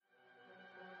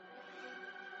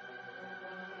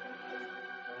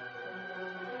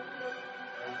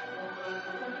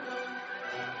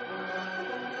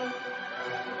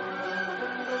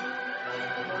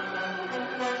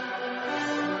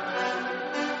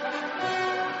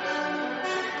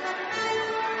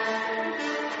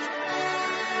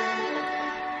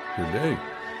Good day.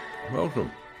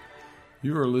 Welcome.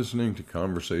 You are listening to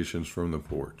Conversations from the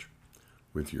Porch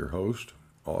with your host,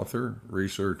 author,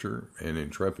 researcher, and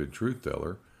intrepid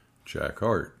truth-teller, Jack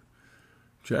Hart.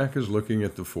 Jack is looking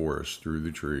at the forest through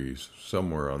the trees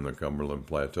somewhere on the Cumberland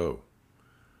Plateau.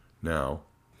 Now,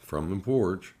 from the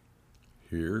porch,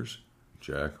 here's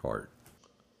Jack Hart.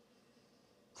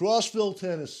 Crossville,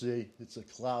 Tennessee. It's a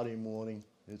cloudy morning.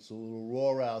 It's a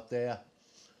little raw out there.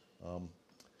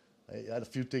 I had a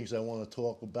few things I want to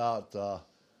talk about.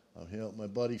 I'm here with my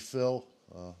buddy Phil.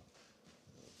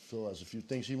 Phil has a few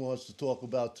things he wants to talk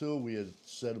about too. We had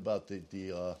said about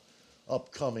the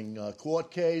upcoming court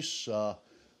case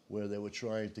where they were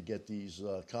trying to get these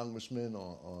congressmen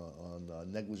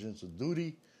on negligence of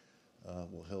duty.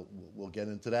 We'll get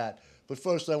into that. But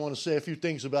first I want to say a few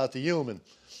things about the human.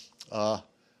 The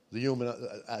human,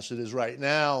 as it is right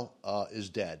now, is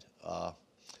dead.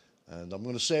 And I'm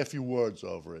going to say a few words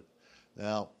over it.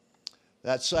 Now,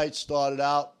 that site started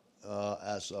out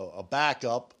as a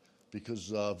backup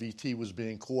because VT was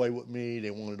being coy with me.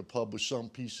 They wanted to publish some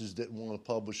pieces, didn't want to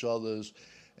publish others.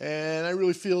 And I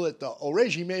really feel that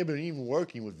Oregi may have been even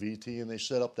working with VT, and they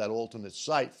set up that alternate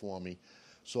site for me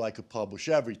so I could publish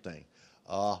everything.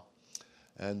 We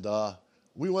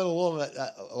went along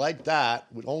like that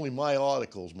with only my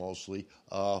articles mostly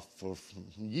for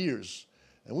years.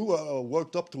 And we were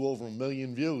worked up to over 1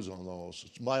 million views on those,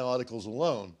 my articles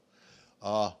alone.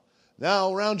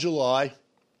 Now, around July,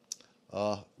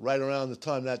 right around the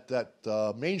time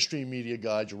that mainstream media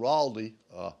guy, Giraldi,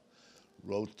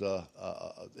 wrote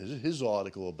his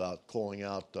article about calling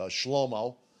out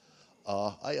Shlomo,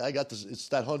 I got this, it's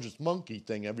that 100th monkey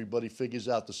thing. Everybody figures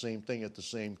out the same thing at the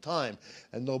same time,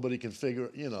 and nobody can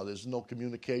figure, there's no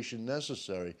communication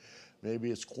necessary.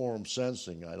 Maybe it's quorum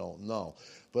sensing, I don't know.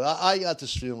 But I got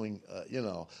this feeling,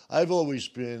 I've always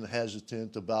been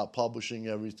hesitant about publishing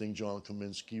everything John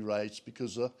Kaminsky writes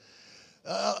because,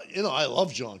 I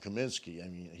love John Kaminsky. I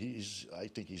mean, I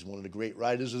think he's one of the great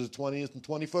writers of the 20th and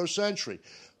 21st century.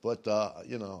 But,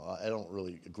 I don't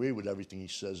really agree with everything he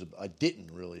says. I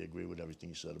didn't really agree with everything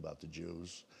he said about the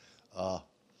Jews.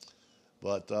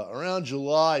 But around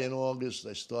July and August,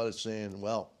 I started saying,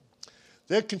 well,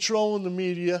 they're controlling the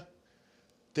media.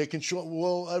 They control.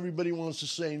 Well, everybody wants to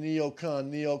say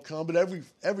neocon, but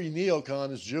every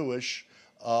neocon is Jewish,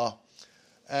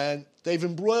 and they've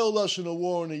embroiled us in a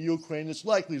war in the Ukraine that's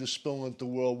likely to spill into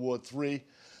World War III.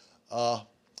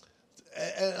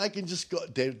 And I can just go.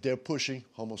 They're pushing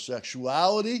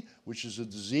homosexuality, which is a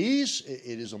disease.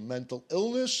 It is a mental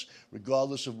illness,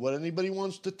 regardless of what anybody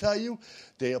wants to tell you.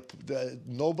 Their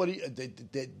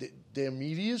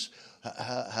medias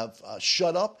have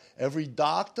shut up every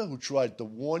doctor who tried to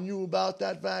warn you about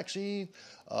that vaccine,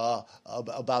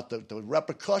 about the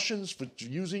repercussions for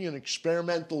using an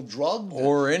experimental drug.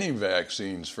 Or any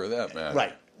vaccines, for that matter.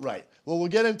 Right. Well, we'll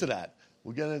get into that.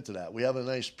 We have a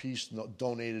nice piece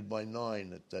donated by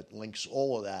Nine that links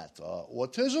all of that.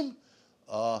 Autism,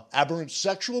 aberrant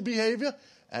sexual behavior,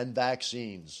 and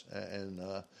vaccines. And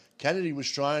Kennedy was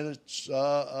trying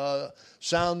to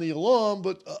sound the alarm,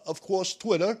 but of course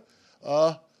Twitter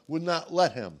would not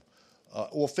let him,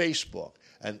 or Facebook.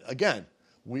 And again,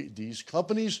 these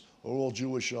companies are all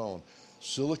Jewish-owned.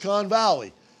 Silicon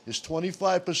Valley is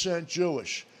 25%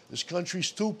 Jewish. This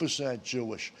country's 2%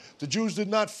 Jewish. The Jews did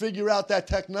not figure out that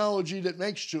technology that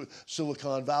makes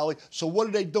Silicon Valley, so what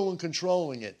are they doing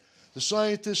controlling it? The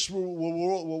scientists were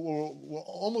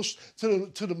almost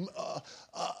to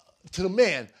the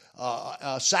man,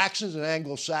 Saxons and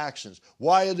Anglo-Saxons.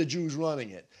 Why are the Jews running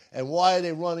it? And why are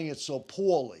they running it so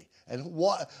poorly? And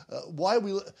why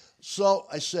we? So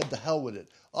I said, to hell with it.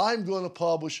 I'm going to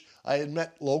publish. I had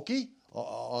met Loki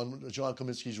on John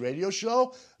Kaminsky's radio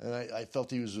show, and I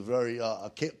felt he was a very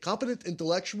competent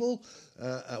intellectual,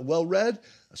 well-read.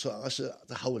 So I said,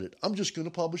 the hell with it. I'm just going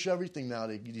to publish everything now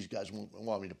that these guys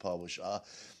want me to publish.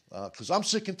 Because I'm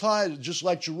sick and tired, just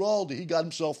like Giraldi. He got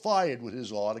himself fired with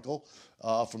his article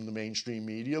from the mainstream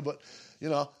media. But,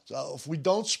 so if we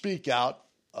don't speak out,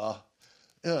 what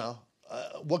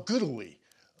good are we?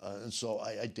 And so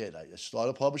I did. I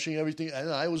started publishing everything,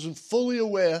 and I wasn't fully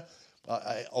aware.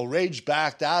 Orage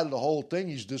backed out of the whole thing.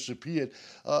 He's disappeared.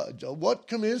 What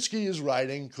Kaminsky is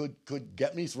writing could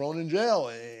get me thrown in jail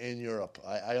in Europe.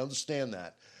 I understand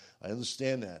that.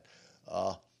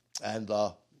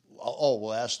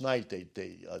 Last night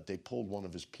they pulled one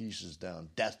of his pieces down,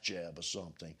 Death Jab or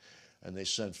something, and they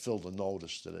sent Phil the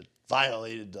notice that it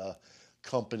violated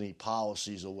company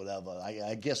policies or whatever.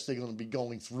 I guess they're going to be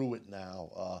going through it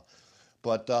now.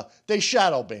 But they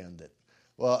shadow banned it.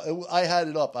 Well, I had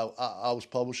it up. I was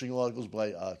publishing articles by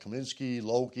Kaminsky,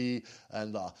 Loki,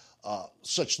 and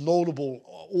such notable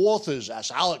authors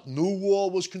as Alec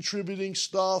Newwall was contributing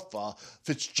stuff,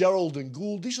 Fitzgerald and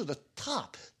Gould. These are the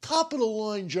top of the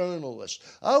line journalists.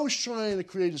 I was trying to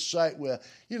create a site where,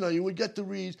 you would get to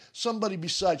read somebody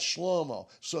besides Shlomo,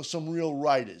 so some real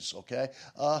writers, okay?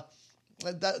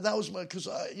 That was my, because,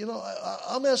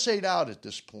 I'm essayed out at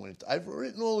this point. I've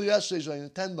written all the essays I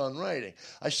intend on writing.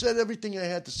 I said everything I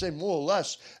had to say, more or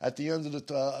less, at the end of the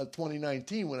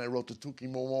 2019 when I wrote the Tukey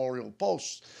Memorial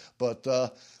Post. But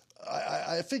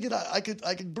I figured I could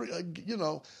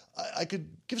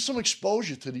give some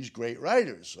exposure to these great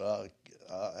writers.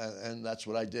 And that's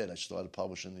what I did. I started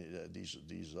publishing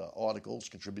these articles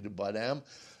contributed by them.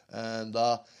 And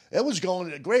it was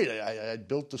going great. I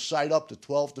built the site up to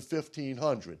 12 to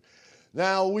 1,500.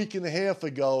 Now, a week and a half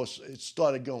ago, it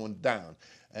started going down.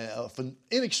 For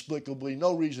inexplicably,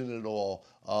 no reason at all,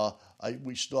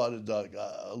 we started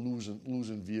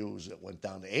losing views. It went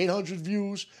down to 800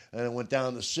 views, and it went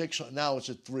down to 600. Now it's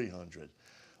at 300.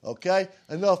 Okay?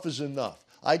 Enough is enough.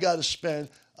 I got to spend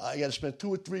 2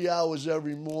 or 3 hours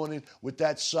every morning with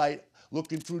that site,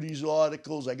 looking through these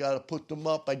articles. I got to put them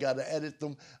up. I got to edit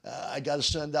them. I got to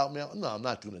send out mail. No, I'm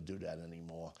not going to do that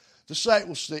anymore. The site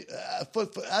will stay,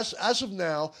 as of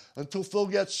now, until Phil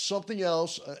gets something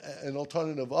else, an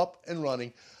alternative up and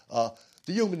running, the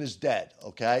human is dead,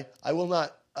 okay? I will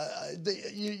not,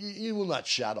 you will not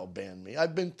shadow ban me.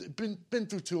 I've been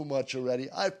through too much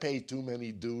already. I've paid too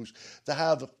many dues to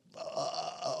have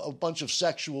a bunch of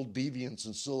sexual deviants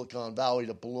in Silicon Valley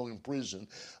that belong in prison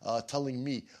telling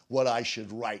me what I should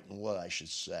write and what I should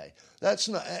say. That's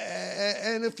not,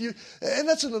 and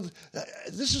that's another,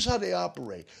 this is how they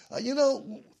operate.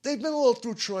 They've been all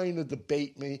through trying to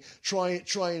debate me, trying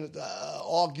to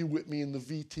argue with me in the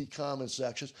VT comment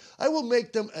sections. I will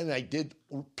make them, and I did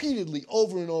repeatedly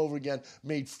over and over again,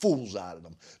 made fools out of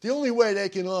them. The only way they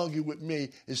can argue with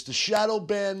me is to shadow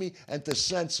ban me and to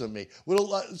censor me.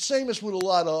 Same as with a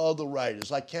lot of other writers,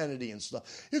 like Kennedy and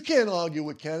stuff. You can't argue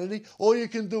with Kennedy. All you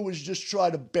can do is just try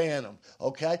to ban him,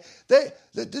 okay?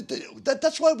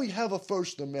 That's why we have a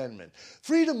First Amendment.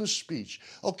 Freedom of speech,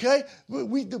 okay?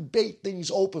 We debate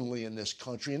things openly in this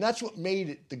country, and that's what made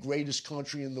it the greatest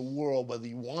country in the world, whether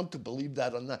you want to believe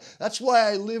that or not. That's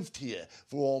why I lived here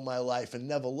for all my life and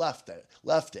never left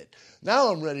it.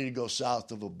 Now I'm ready to go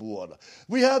south of the border.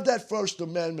 We have that First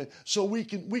Amendment so we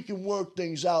can work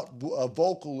things out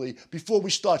vocally before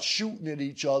we start shooting at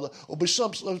each other or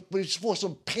before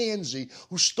some pansy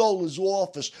who stole his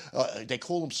office. They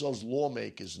call themselves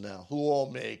lawmakers now.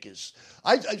 Lawmakers.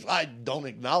 I do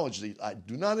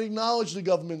not acknowledge the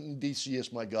government in D.C.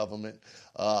 as my government.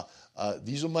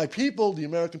 These are my people. The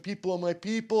American people are my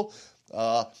people.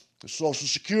 The Social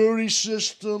Security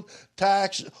system,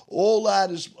 tax, all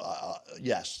that is,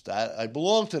 yes, I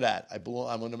belong to that.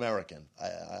 I'm an American.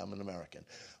 I'm an American.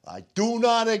 I do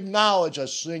not acknowledge a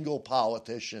single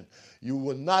politician. You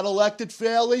were not elected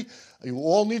fairly. You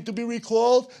all need to be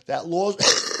recalled. That law,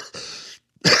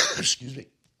 excuse me,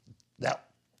 that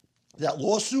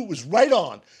lawsuit was right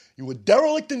on. You were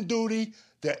derelict in duty.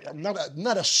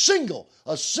 Not a single,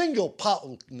 and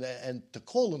to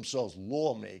call themselves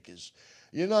lawmakers.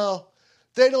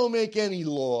 They don't make any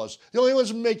laws. The only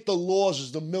ones who make the laws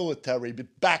is the military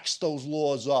that backs those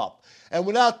laws up. And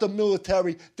without the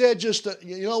military, they're just,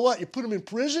 you know what? You put them in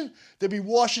prison, they'd be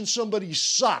washing somebody's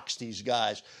socks, these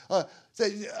guys.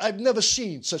 I've never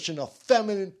seen such an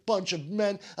effeminate bunch of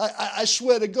men. I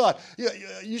swear to God,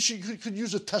 you could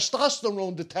use a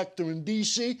testosterone detector in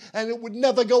D.C. and it would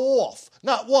never go off.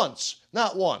 Not once.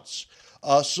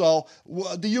 So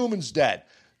the human's dead.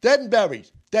 Dead and buried.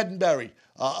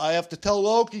 I have to tell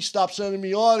Loki, stop sending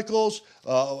me articles.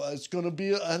 It's going to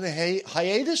be a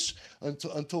hiatus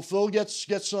until Phil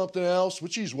gets something else,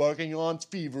 which he's working on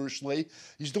feverishly.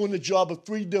 He's doing the job of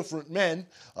 3 different men,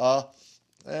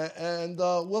 and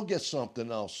we'll get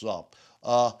something else up.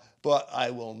 But I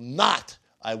will not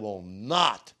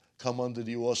come under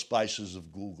the auspices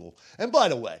of Google. And by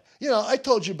the way, I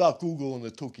told you about Google in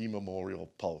the Tukey Memorial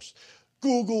Post.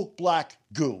 Google black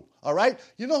goo, all right?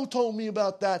 You know who told me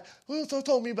about that? Who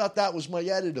told me about that was my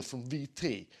editor from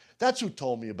VT. That's who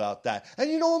told me about that. And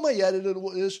you know who my editor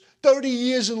is? 30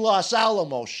 years in Los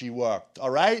Alamos she worked, all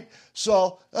right?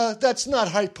 So that's not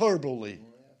hyperbole.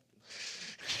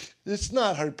 It's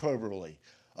not hyperbole.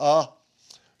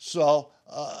 So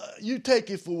You take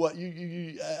it for what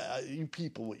you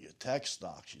people with your tech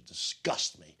stocks. You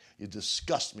disgust me. You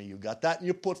disgust me. You got that in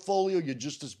your portfolio. You're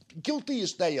just as guilty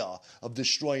as they are of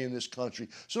destroying this country.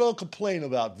 So don't complain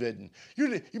about Vidden.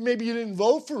 Maybe you didn't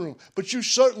vote for him, but you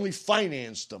certainly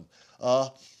financed him.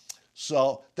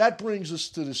 So that brings us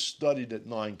to the study that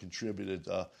Nine contributed.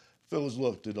 Phil's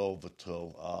looked it over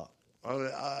too. I'm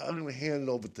going to hand it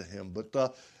over to him. But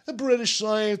the British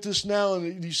scientists now,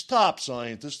 and these top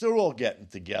scientists, they're all getting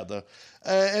together.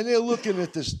 And they're looking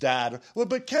at this data. Well,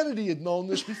 but Kennedy had known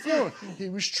this before. He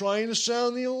was trying to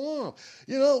sound the alarm.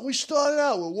 We started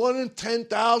out with 1 in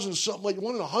 10,000, something like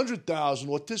 1 in 100,000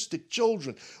 autistic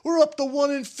children. We're up to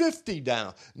 1 in 50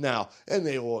 now. And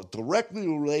they are directly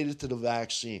related to the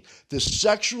vaccine. This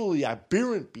sexually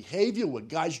aberrant behavior where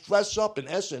guys dress up in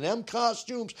S&M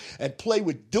costumes and play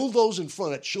with dildos in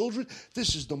front of children,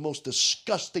 this is the most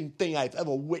disgusting thing I've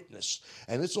ever witnessed.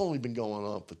 And it's only been going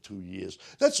on for 2 years.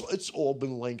 It's all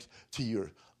been linked to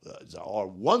our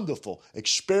wonderful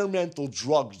experimental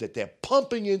drugs that they're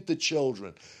pumping into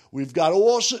children. We've got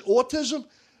autism,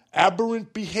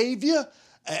 aberrant behavior,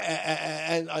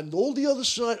 and all the other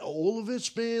side. All of it's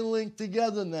being linked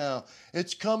together now.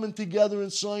 It's coming together in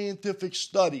scientific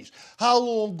studies. How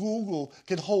long Google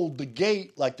can hold the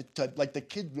gate like the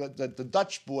kid, the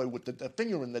Dutch boy with the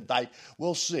finger in the dike,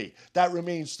 we'll see. That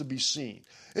remains to be seen.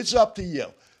 It's up to you.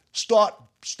 Start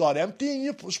emptying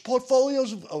your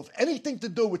portfolios of anything to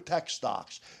do with tech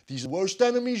stocks. These are the worst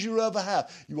enemies you ever have.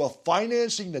 You are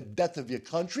financing the death of your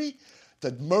country,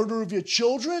 the murder of your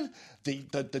children,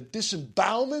 the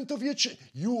disembowelment of your children.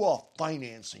 You are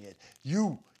financing it.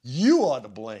 You are to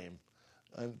blame.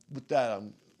 And with that,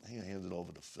 I'm going to hand it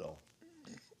over to Phil.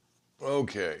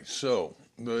 Okay, so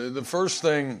the first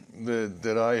thing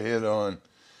that I hit on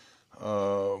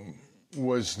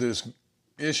was this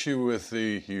issue with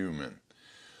the human.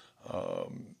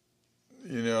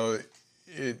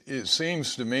 It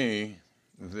seems to me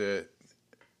that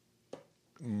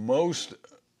most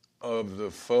of the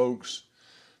folks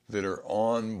that are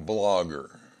on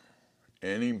Blogger,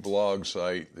 any blog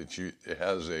site that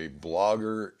has a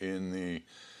blogger in the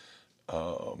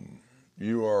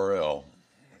URL,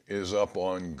 is up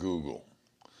on Google.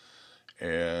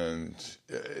 And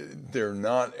they're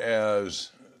not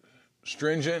as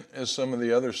stringent as some of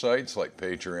the other sites like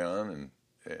Patreon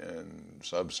and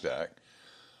Substack,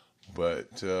 but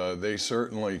they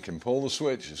certainly can pull the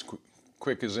switch as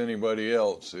quick as anybody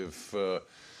else if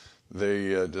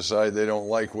they decide they don't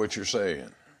like what you're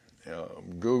saying.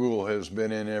 Google has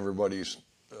been in everybody's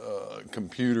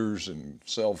computers and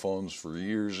cell phones for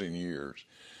years and years.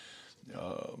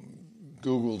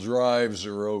 Google Drives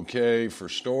are okay for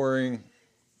storing.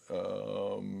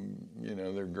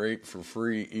 They're great for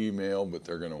free email, but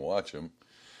they're going to watch them.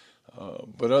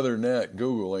 But other than that,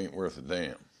 Google ain't worth a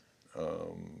damn,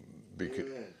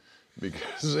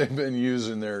 because they've been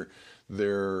using their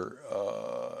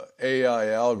AI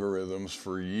algorithms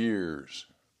for years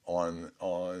on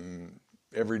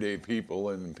everyday people,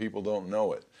 and people don't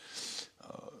know it.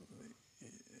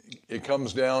 It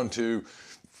comes down to,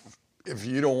 if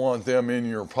you don't want them in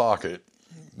your pocket,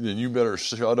 then you better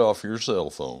shut off your cell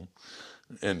phone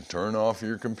and turn off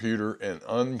your computer and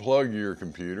unplug your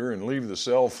computer and leave the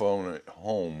cell phone at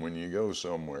home when you go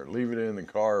somewhere. Leave it in the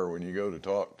car when you go to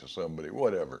talk to somebody,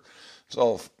 whatever. It's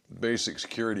all basic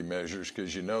security measures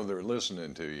because you know they're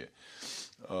listening to you.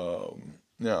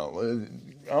 Now,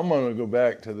 I'm going to go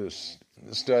back to this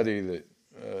study that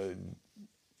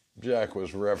Jack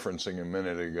was referencing a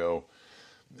minute ago.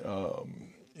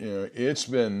 It's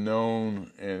been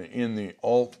known and in the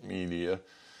alt media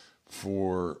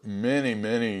for many,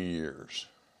 many years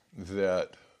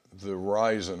that the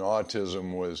rise in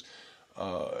autism was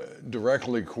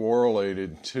directly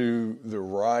correlated to the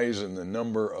rise in the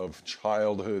number of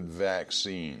childhood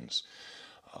vaccines.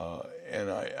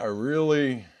 And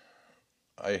I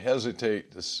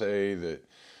hesitate to say that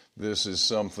this is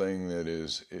something that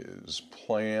is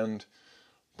planned,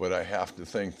 but I have to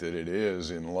think that it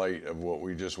is in light of what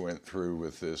we just went through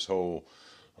with this whole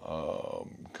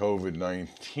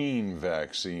COVID-19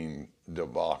 vaccine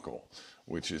debacle,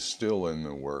 which is still in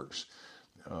the works.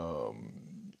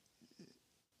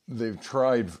 They've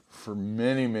tried for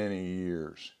many, many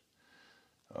years.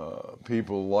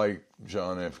 People like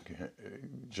John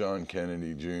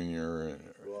Kennedy Jr. and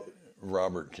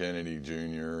Robert Kennedy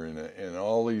Jr. and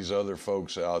all these other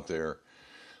folks out there.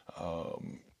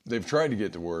 They've tried to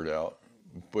get the word out,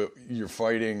 but you're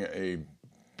fighting a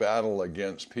battle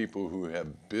against people who have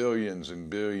billions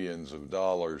and billions of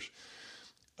dollars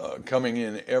coming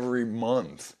in every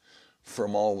month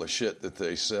from all the shit that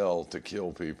they sell to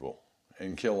kill people.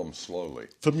 and kill them slowly.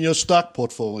 From your stock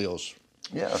portfolios.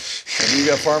 Yeah. Have you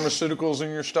got pharmaceuticals in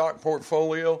your stock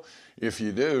portfolio? If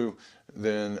you do,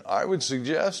 then I would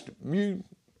suggest you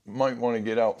might want to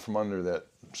get out from under that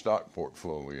stock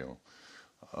portfolio.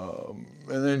 And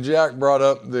then Jack brought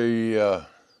up the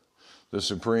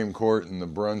Supreme Court in the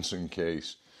Brunson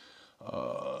case,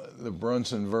 the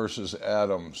Brunson versus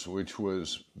Adams, which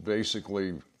was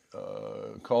basically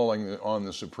calling on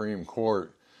the Supreme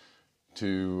Court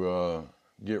to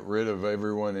get rid of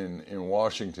everyone in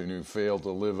Washington who failed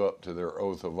to live up to their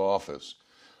oath of office,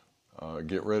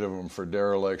 get rid of them for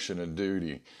dereliction of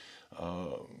duty.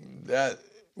 That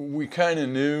we kind of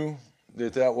knew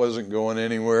that wasn't going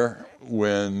anywhere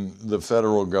when the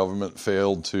federal government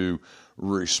failed to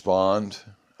respond.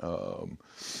 Yeah,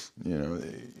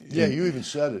 you even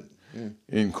said it. Yeah.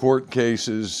 In court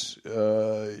cases,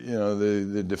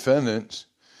 the defendants,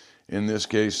 in this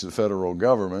case the federal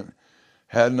government,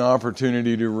 had an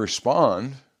opportunity to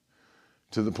respond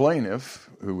to the plaintiff,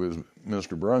 who was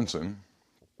Mr. Brunson,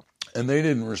 and they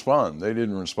didn't respond. They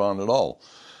didn't respond at all.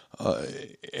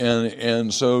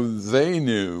 And so they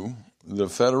knew, the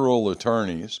federal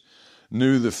attorneys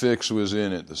knew the fix was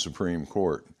in at the Supreme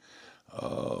Court.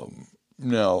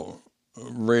 Now,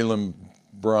 Raylan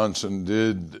Bronson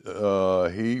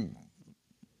he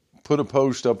put a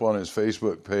post up on his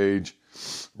Facebook page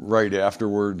right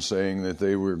afterwards saying that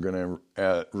they were going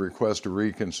to request a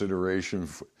reconsideration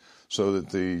so that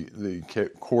the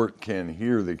court can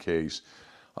hear the case.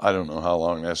 I don't know how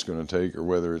long that's going to take or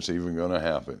whether it's even going to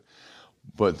happen.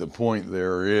 But the point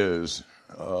there is,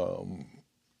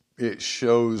 it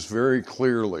shows very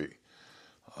clearly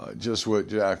just what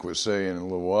Jack was saying a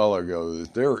little while ago,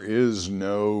 that there is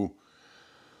no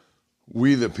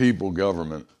we the people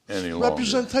government any longer.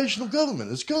 Representational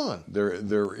government, it's gone.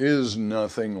 There is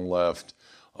nothing left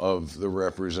of the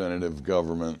representative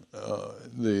government.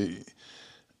 The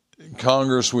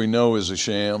Congress, we know, is a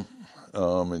sham.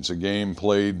 It's a game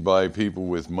played by people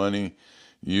with money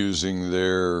using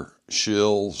their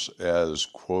shills as,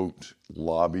 quote,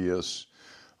 lobbyists.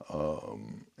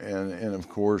 And of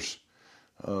course,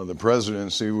 the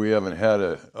presidency, we haven't had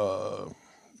a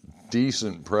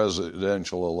decent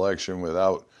presidential election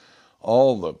without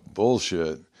all the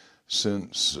bullshit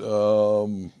since,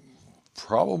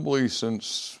 probably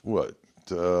since,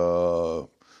 Bill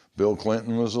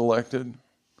Clinton was elected.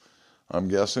 I'm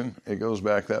guessing it goes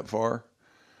back that far.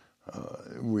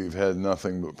 We've had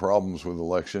nothing but problems with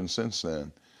elections since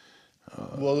then.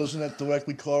 Well, doesn't that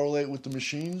directly correlate with the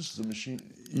machines?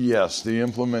 Yes, the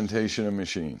implementation of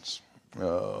machines.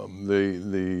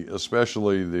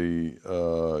 Especially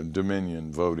the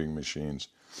Dominion voting machines.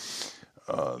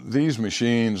 These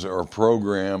machines are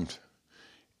programmed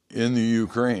in the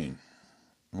Ukraine.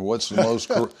 What's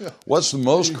the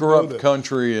most corrupt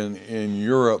country in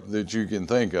Europe that you can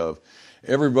think of?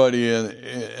 Everybody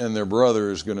and their brother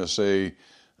is going to say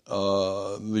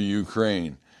the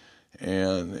Ukraine,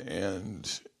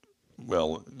 and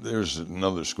well, there's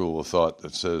another school of thought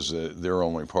that says that they're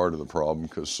only part of the problem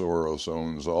because Soros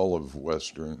owns all of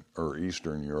Western or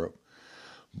Eastern Europe.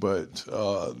 But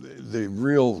the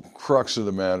real crux of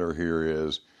the matter here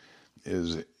is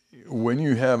when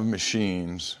you have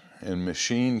machines and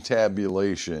machine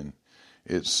tabulation,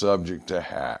 it's subject to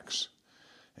hacks.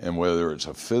 And whether it's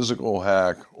a physical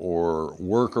hack or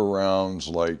workarounds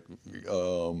like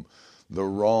the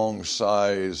wrong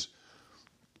size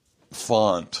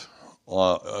font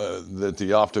that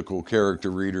the optical character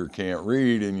reader can't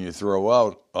read, and you throw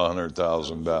out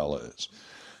 100,000 ballots.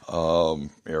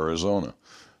 Arizona,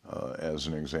 as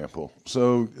an example.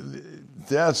 So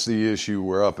that's the issue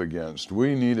we're up against.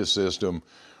 We need a system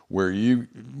where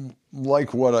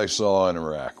like what I saw in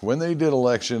Iraq. When they did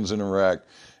elections in Iraq,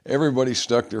 everybody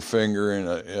stuck their finger in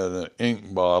an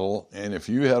ink bottle, and if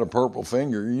you had a purple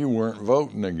finger, you weren't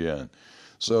voting again.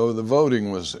 So the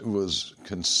voting was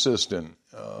consistent.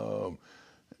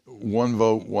 One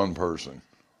vote, one person.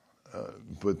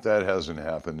 But that hasn't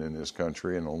happened in this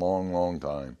country in a long, long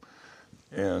time.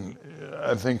 And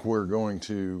I think we're going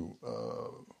to,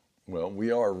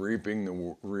 we are reaping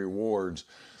the rewards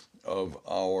of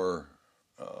our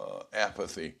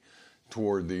apathy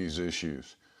toward these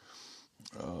issues.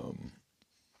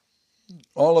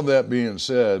 All of that being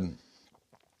said,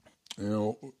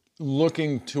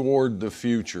 looking toward the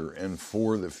future and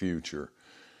for the future,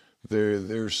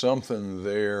 there's something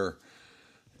there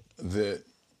that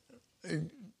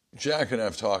Jack and I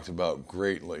have talked about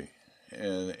greatly,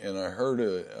 and I heard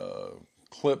a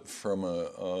clip from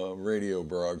a radio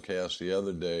broadcast the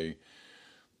other day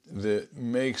that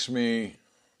makes me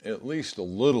at least a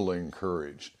little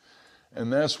encouraged,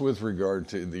 and that's with regard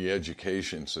to the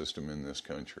education system in this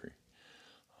country.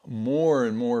 More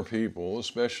and more people,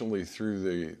 especially through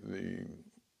the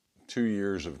 2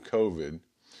 years of COVID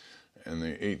and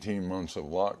the 18 months of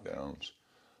lockdowns,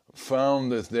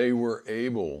 found that they were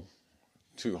able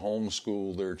to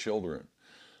homeschool their children.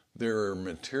 There are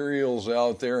materials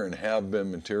out there, and have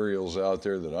been materials out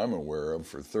there that I'm aware of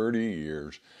for 30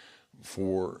 years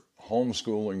for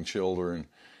homeschooling children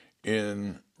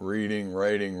in reading,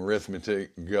 writing,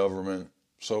 arithmetic, government,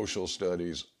 social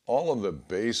studies, all of the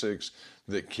basics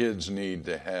that kids need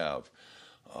to have.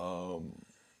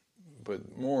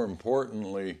 But more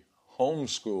importantly,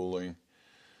 homeschooling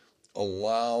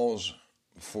allows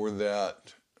for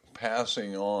that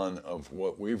passing on of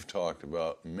what we've talked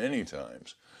about many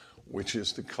times, which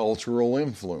is the cultural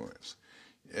influence.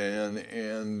 And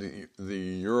the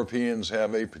Europeans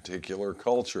have a particular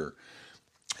culture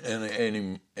and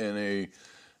a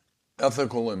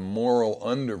ethical and moral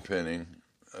underpinning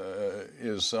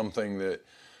is something that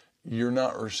you're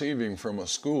not receiving from a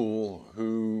school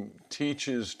who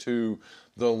teaches to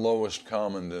the lowest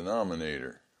common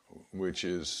denominator, which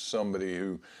is somebody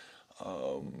who,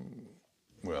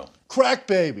 crack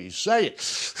babies, say it.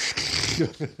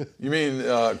 You mean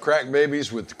crack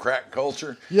babies with the crack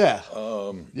culture? Yeah.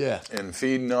 Yeah. And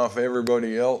feeding off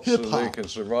everybody else Hip-hop. so they can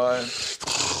survive?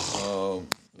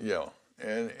 Yeah.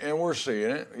 And we're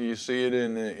seeing it. You see it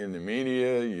in the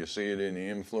media. You see it in the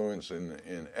influence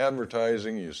in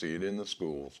advertising. You see it in the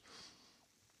schools.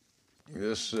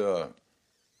 This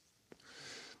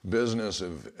business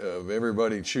of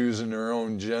everybody choosing their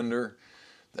own gender,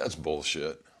 that's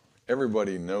bullshit.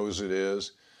 Everybody knows it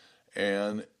is.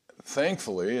 And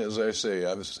thankfully, as I say,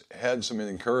 I've had some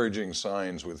encouraging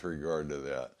signs with regard to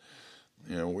that.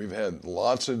 You know, we've had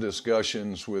lots of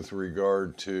discussions with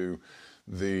regard to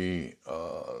the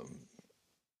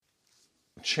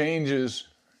changes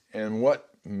and what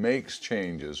makes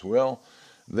changes. Well,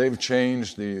 they've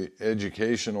changed the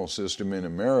educational system in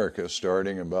America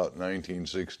starting about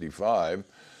 1965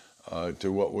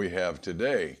 to what we have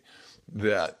today.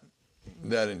 That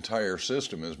entire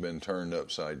system has been turned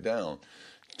upside down.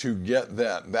 To get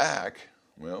that back,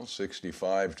 well,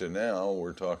 65 to now,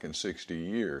 we're talking 60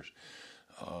 years.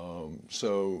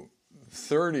 So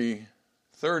 30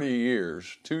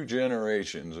 years, 2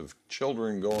 generations of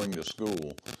children going to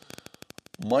school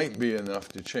might be enough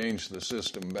to change the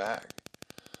system back.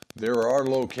 There are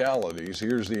localities,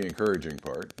 here's the encouraging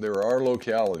part, there are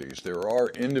localities, there are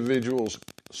individual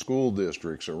school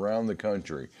districts around the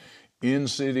country, in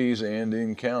cities and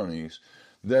in counties,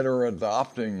 that are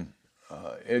adopting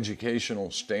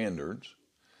educational standards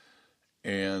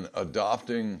and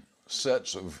adopting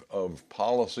sets of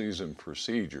policies and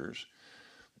procedures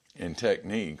and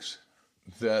techniques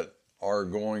that are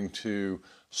going to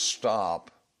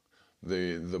stop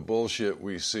the bullshit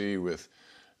we see with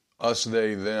us,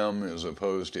 they, them, as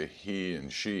opposed to he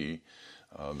and she,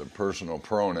 the personal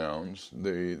pronouns,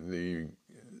 the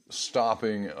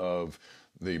stopping of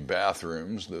the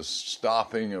bathrooms, the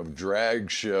stopping of drag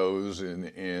shows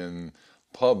in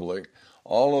public,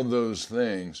 all of those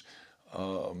things.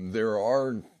 There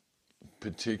are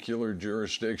particular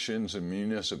jurisdictions and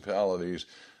municipalities,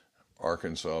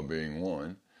 Arkansas being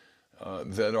one,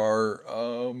 that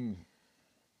are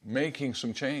making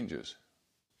some changes.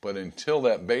 But until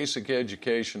that basic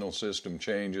educational system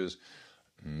changes,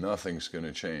 nothing's going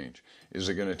to change. Is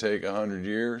it going to take 100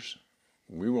 years?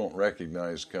 We won't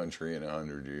recognize country in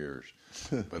 100 years.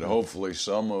 But hopefully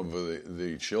some of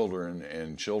the children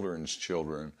and children's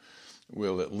children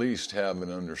will at least have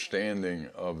an understanding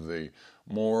of the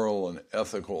moral and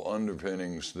ethical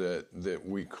underpinnings that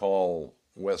we call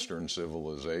Western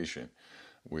civilization,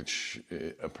 which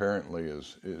apparently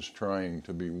is trying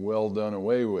to be well done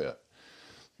away with.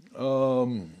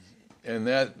 And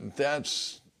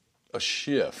that's a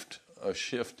shift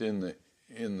in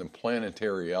the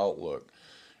planetary outlook.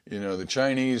 You know, the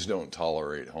Chinese don't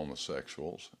tolerate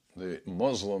homosexuals. The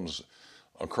Muslims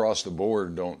across the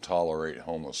board don't tolerate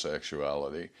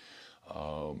homosexuality.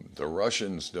 The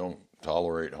Russians don't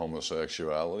tolerate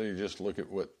homosexuality. Just look at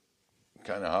what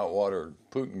kind of hot water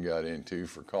Putin got into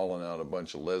for calling out a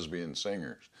bunch of lesbian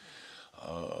singers.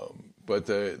 But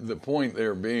the point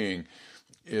there being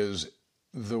is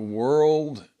the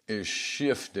world is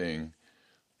shifting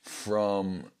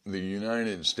from the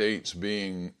United States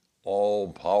being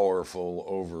all-powerful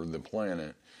over the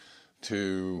planet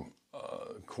to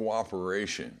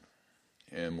cooperation.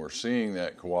 And we're seeing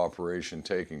that cooperation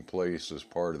taking place as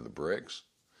part of the BRICS.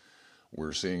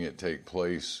 We're seeing it take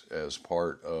place as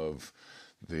part of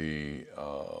the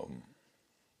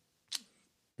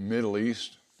Middle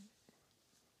East,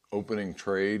 opening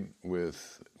trade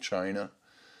with China,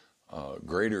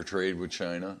 greater trade with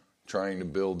China, trying to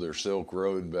build their Silk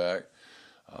Road back.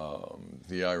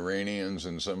 The Iranians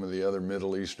and some of the other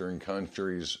Middle Eastern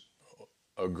countries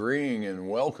agreeing and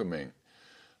welcoming,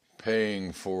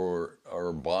 paying for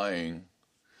or buying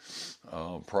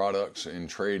products and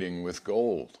trading with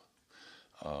gold,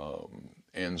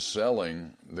 and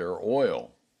selling their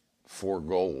oil for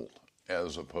gold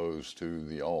as opposed to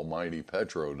the almighty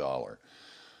petrodollar.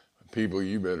 People,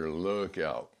 you better look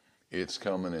out. It's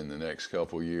coming in the next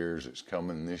couple years. It's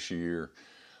coming this year.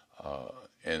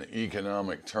 An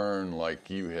economic turn like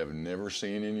you have never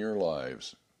seen in your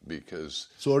lives, because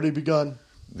It's already begun.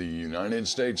 the United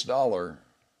States dollar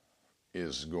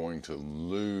is going to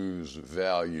lose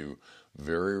value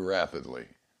very rapidly.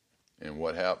 And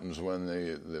what happens when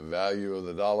the value of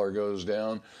the dollar goes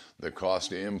down? The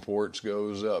cost of imports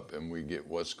goes up, and we get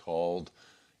what's called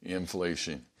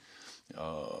inflation.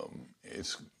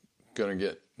 It's going to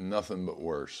get nothing but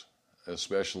worse,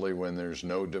 especially when there's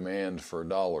no demand for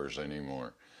dollars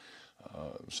anymore.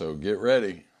 So get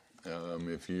ready.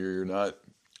 If you're not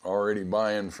already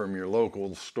buying from your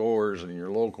local stores and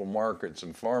your local markets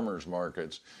and farmers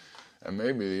markets, and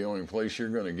maybe the only place you're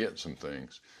going to get some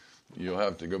things, you'll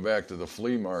have to go back to the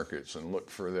flea markets and look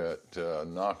for that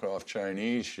knockoff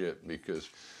Chinese shit, because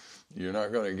you're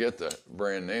not going to get the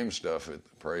brand name stuff at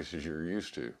the prices you're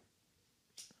used to.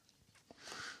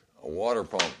 A water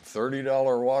pump,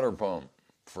 $30 water pump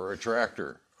for a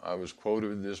tractor. I was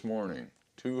quoted this morning,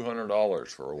 $200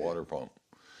 for a water pump.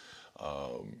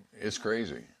 It's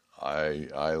crazy.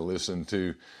 I listened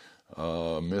to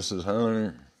Mrs.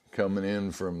 Hunter coming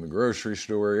in from the grocery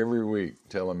store every week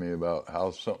telling me about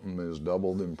how something has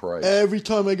doubled in price. Every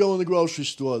time I go in the grocery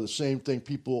store, the same thing.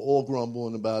 People are all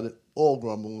grumbling about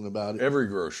it. Every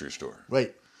grocery store.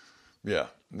 Right. Yeah.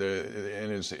 And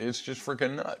it's just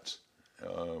freaking nuts.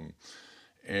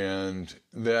 And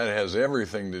that has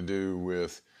everything to do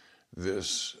with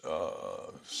this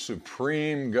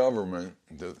supreme government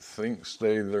that thinks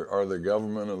they are the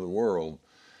government of the world,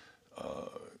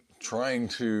 trying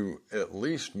to at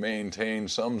least maintain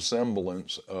some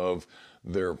semblance of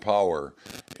their power.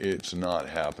 It's not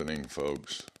happening,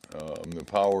 folks. The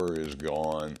power is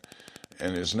gone,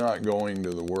 and it's not going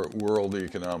to the World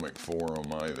Economic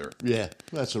Forum either. Yeah,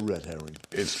 that's a red herring.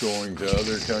 It's going to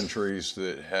other countries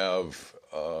that have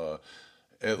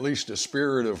at least a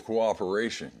spirit of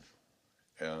cooperation.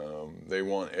 They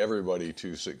want everybody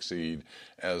to succeed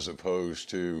as opposed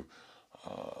to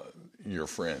your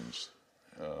friends.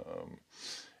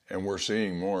 And we're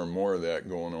seeing more and more of that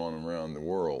going on around the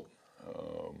world.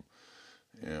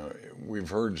 We've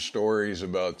heard stories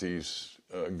about these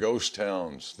ghost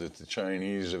towns that the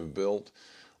Chinese have built.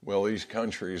 Well, these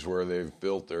countries where they've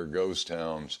built their ghost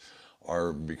towns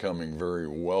are becoming very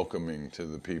welcoming to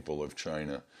the people of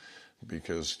China,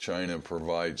 because China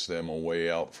provides them a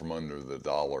way out from under the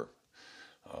dollar.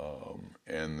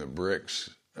 And the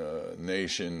BRICS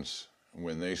nations,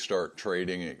 when they start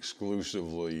trading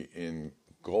exclusively in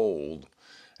gold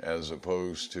as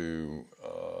opposed to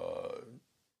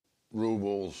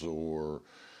rubles or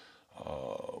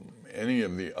any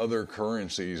of the other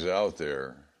currencies out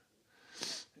there,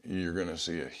 you're going to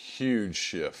see a huge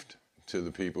shift to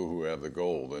the people who have the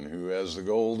gold. And who has the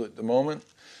gold at the moment?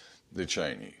 The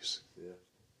Chinese.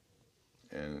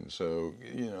 Yeah. And so,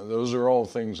 those are all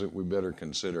things that we better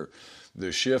consider.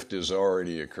 The shift has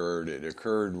already occurred. It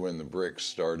occurred when the BRICS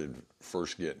started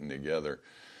first getting together.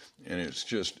 And it's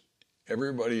just,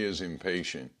 everybody is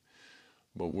impatient.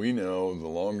 But we know the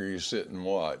longer you sit and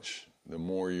watch, the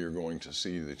more you're going to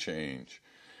see the change.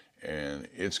 And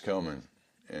it's coming.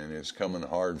 And it's coming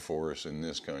hard for us in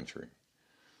this country.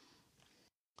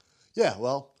 Yeah,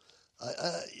 well,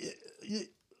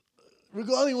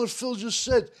 regarding what Phil just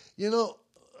said,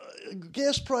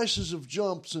 gas prices have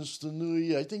jumped since the new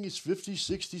year. I think it's 50,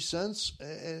 60 cents.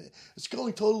 And it's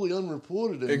going totally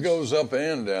unreported. It goes up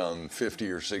and down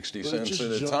 50 or 60 cents at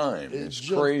a time. It's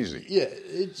crazy. Yeah,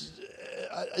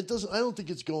 I don't think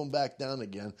it's going back down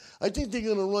again. I think they're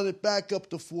going to run it back up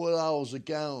to $4 a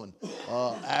gallon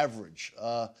average.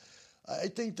 I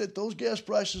think that those gas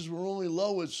prices were only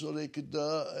lowered so they could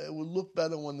it would look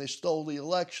better when they stole the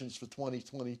elections for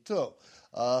 2022.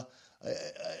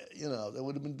 It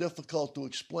would have been difficult to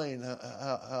explain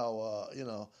how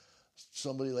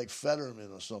somebody like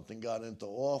Fetterman or something got into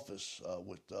office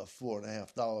with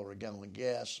 $4.50 a gallon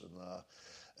gas,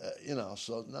 and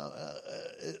so now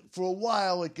for a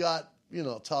while it got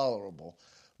tolerable.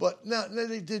 But now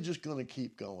they're just going to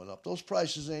keep going up. Those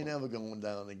prices ain't ever going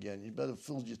down again. You better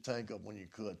fill your tank up when you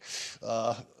could.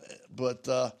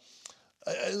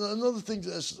 Another thing,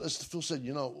 as Phil said,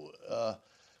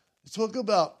 talk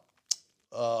about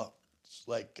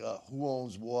who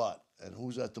owns what and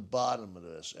who's at the bottom of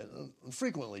this. And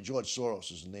frequently, George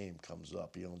Soros' name comes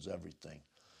up. He owns everything.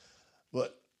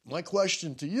 But my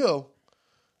question to you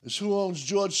is, who owns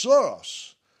George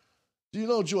Soros? Do you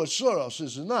know George Soros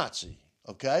is a Nazi,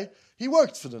 okay? He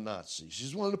worked for the Nazis.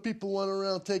 He's one of the people who went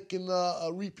around taking,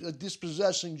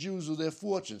 dispossessing Jews of their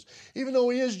fortunes, even though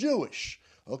he is Jewish.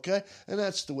 Okay, and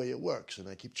that's the way it works. And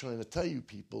I keep trying to tell you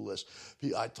people this.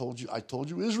 I told you,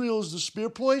 Israel is the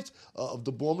spear point of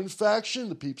the Bormann faction,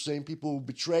 the same people who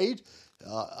betrayed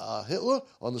Hitler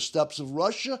on the steppes of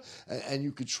Russia, and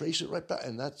you could trace it right back.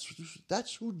 And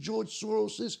that's who George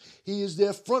Soros is. He is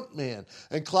their front man.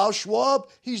 And Klaus Schwab,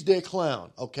 he's their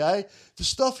clown. Okay, the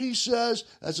stuff he says,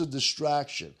 that's a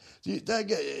distraction.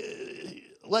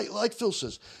 Like Phil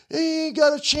says, he ain't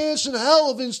got a chance in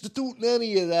hell of instituting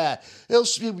any of that. He'll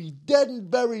be dead and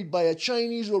buried by a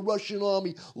Chinese or Russian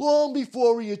army long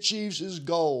before he achieves his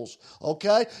goals.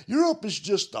 Okay? Europe is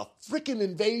just a freaking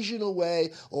invasion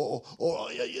away, or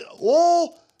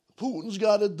all Putin's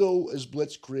got to do is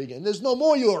blitzkrieg, and there's no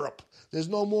more Europe. There's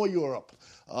no more Europe.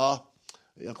 Of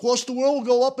course, the world will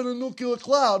go up in a nuclear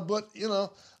cloud, but,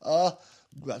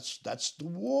 that's the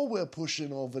war we're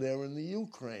pushing over there in the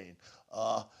Ukraine.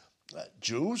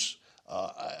 Jews,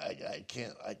 I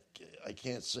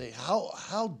can't say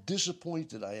how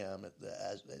disappointed I am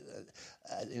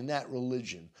in that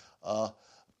religion,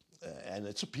 and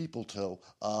it's a people too.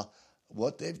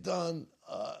 What they've done.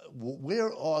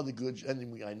 Where are the good?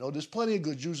 And I know there's plenty of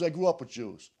good Jews. I grew up with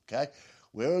Jews. Okay.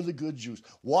 Where are the good Jews?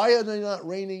 Why are they not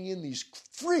reining in these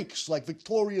freaks like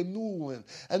Victoria Nuland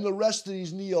and the rest of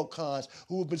these neocons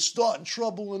who have been starting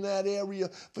trouble in that area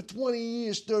for 20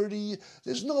 years, 30 years?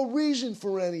 There's no reason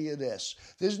for any of this.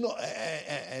 There's no,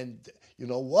 and you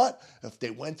know what? If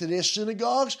they went to their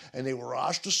synagogues and they were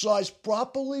ostracized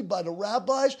properly by the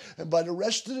rabbis and by the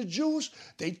rest of the Jews,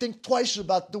 they'd think twice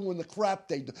about doing the crap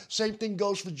they do. Same thing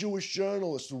goes for Jewish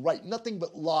journalists who write nothing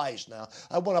but lies now.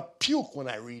 I want to puke when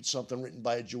I read something written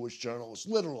by a Jewish journalist,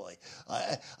 literally.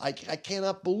 I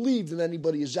cannot believe that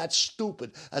anybody is that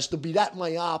stupid as to be that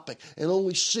myopic and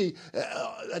only see,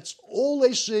 that's all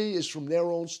they see is from their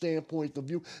own standpoint of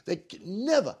view. They can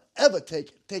never, ever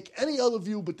take any other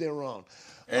view but their own.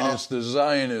 And it's the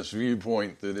Zionist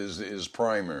viewpoint that is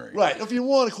primary. Right, if you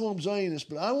want to call them Zionists,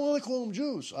 but I don't want to call them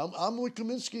Jews. I'm with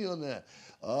Kaminsky on that.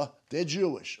 They're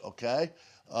Jewish, okay?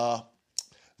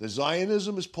 The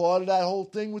Zionism is part of that whole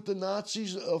thing with the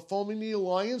Nazis forming the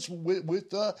alliance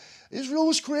with Israel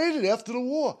was created after the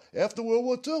war, after World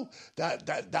War II.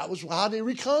 That was how they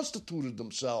reconstituted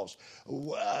themselves.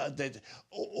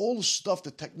 All the stuff, the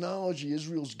technology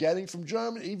Israel's getting from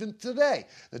Germany, even today.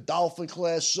 The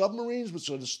Dolphin-class submarines,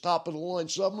 which are the top-of-the-line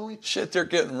submarines. Shit, they're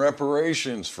getting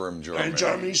reparations from Germany. And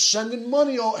Germany's sending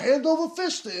money hand over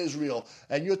fist to Israel.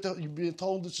 And you're being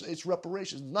told it's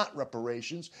reparations. Not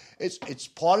reparations. It's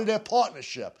part of their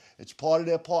partnership. It's part of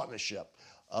their partnership.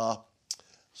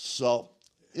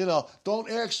 Don't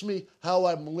ask me how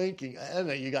I'm linking. And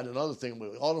then you got another thing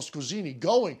with Arnold Scorsese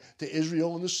going to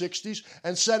Israel in the 60s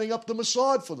and setting up the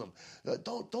Mossad for them.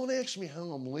 Don't ask me how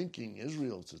I'm linking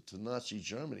Israel to Nazi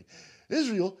Germany.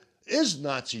 Israel is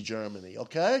Nazi Germany,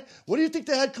 okay? What do you think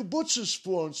they had kibbutzes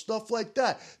for and stuff like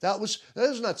that? That was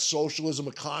not socialism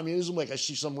or communism like I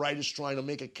see some writers trying to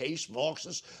make a case,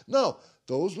 Marxist. No,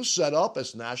 those were set up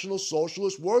as National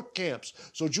Socialist work camps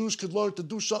so Jews could learn to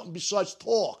do something besides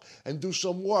talk and do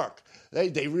some work.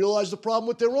 They realized the problem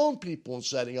with their own people in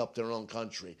setting up their own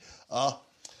country.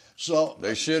 So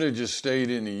they should have just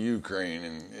stayed in the Ukraine,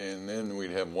 and then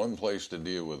we'd have one place to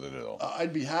deal with it all.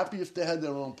 I'd be happy if they had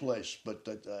their own place, but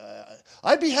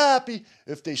I'd be happy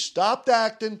if they stopped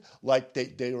acting like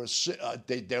they're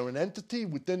an entity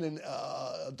within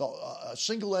a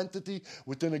single entity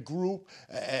within a group,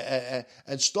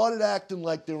 and started acting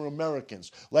like they're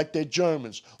Americans, like they're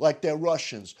Germans, like they're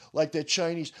Russians, like they're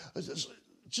Chinese.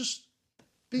 Just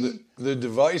be the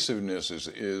divisiveness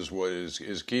is what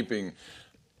is keeping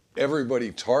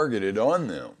everybody targeted on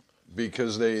them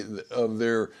because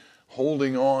they're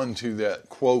holding on to that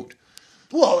quote.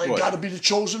 Well, they got to be the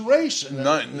chosen race. And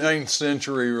 9th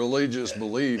century religious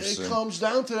beliefs. It comes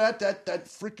down to that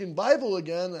freaking Bible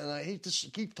again, and I hate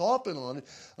to keep harping on it.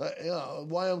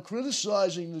 Why I'm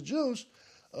criticizing the Jews,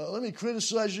 let me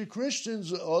criticize you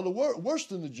Christians are the worse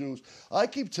than the Jews. I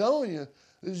keep telling you,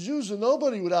 the Jews are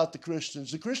nobody without the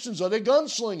Christians. The Christians are their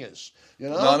gunslingers.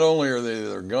 Not only are they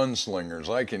their gunslingers,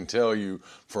 I can tell you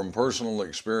from personal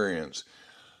experience,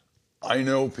 I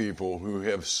know people who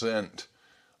have sent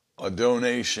a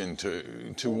donation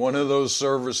to one of those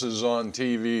services on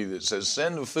TV that says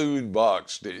send a food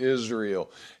box to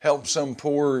Israel, help some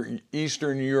poor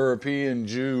Eastern European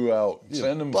Jew out,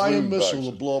 send them buy food a missile boxes.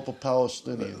 to blow up a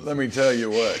Palestinian. Let me tell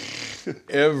you what,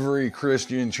 every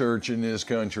Christian church in this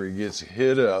country gets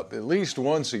hit up at least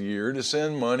once a year to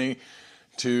send money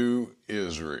to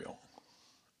Israel.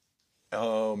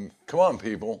 Come on,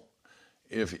 people.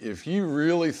 If you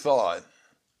really thought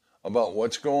about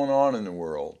what's going on in the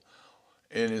world,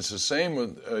 and it's the same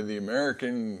with the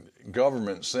American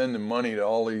government sending money to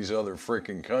all these other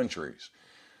freaking countries.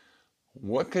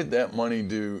 What could that money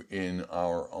do in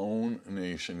our own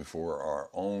nation for our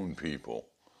own people?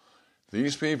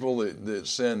 These people that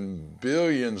send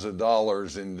billions of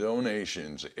dollars in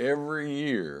donations every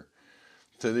year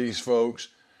to these folks,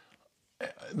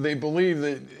 they believe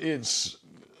that it's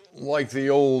like the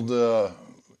old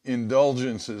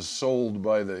indulgences sold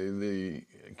by the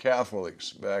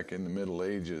Catholics back in the Middle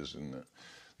Ages and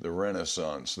the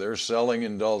Renaissance. They're selling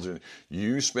indulgence.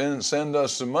 You send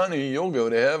us some money, you'll go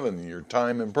to heaven. Your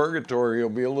time in purgatory will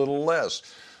be a little less.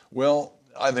 Well,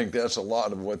 I think that's a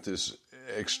lot of what this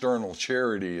external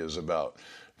charity is about.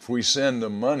 If we send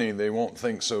them money, they won't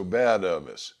think so bad of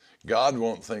us. God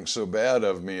won't think so bad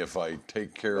of me if I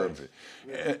take care of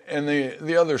it. And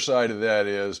the other side of that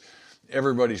is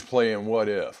everybody's playing what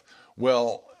if.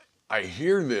 Well, I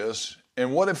hear this,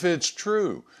 and what if it's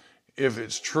true? If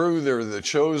it's true they're the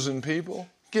chosen people,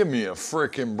 give me a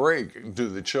frickin' break. Do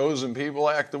the chosen people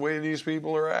act the way these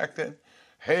people are acting?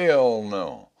 Hell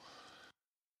no.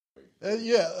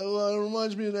 It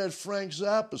reminds me of that Frank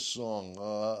Zappa song.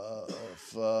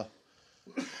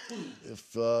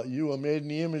 If you are made in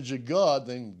the image of God,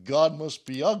 then God must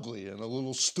be ugly and a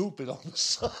little stupid on the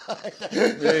side.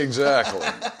 Exactly.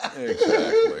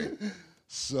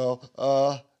 So,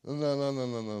 no.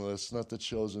 It's not the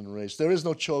chosen race. There is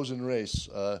no chosen race.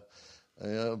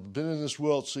 I've been in this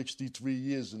world 63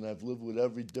 years, and I've lived with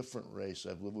every different race.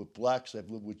 I've lived with blacks.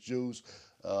 I've lived with Jews.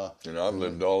 And I've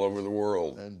lived all over the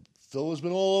world. And Phil has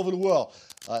been all over the world.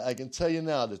 I can tell you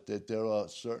now that there are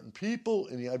certain people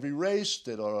in every race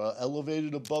that are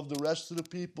elevated above the rest of the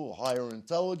people, higher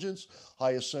intelligence,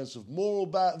 higher sense of moral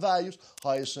values,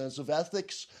 higher sense of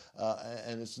ethics,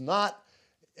 and it's not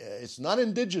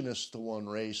indigenous to one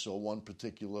race or one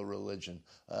particular religion,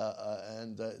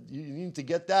 and you need to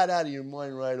get that out of your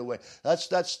mind right away. That's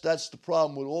the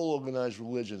problem with all organized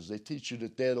religions. They teach you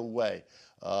that they're the way.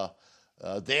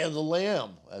 They are the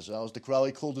lamb, as Aleister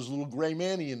Crowley called his little gray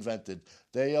man he invented.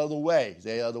 They are the way.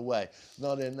 They are the way.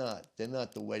 No, they're not. They're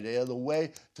not the way. They are the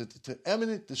way to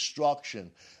imminent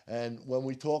destruction. And when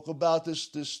we talk about this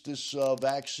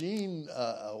vaccine,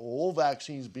 all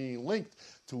vaccines being linked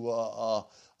to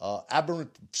aberrant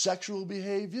sexual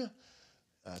behavior,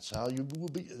 that's how you will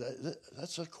be.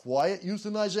 That's a quiet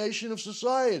euthanization of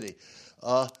society.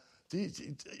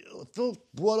 Phil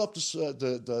brought up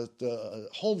the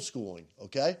homeschooling,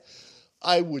 okay?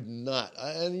 I would not.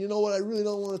 And you know what? I really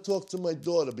don't want to talk to my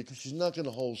daughter because she's not going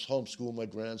to homeschool my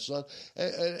grandson.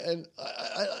 And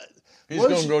he's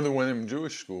going to go to one of them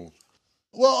Jewish schools.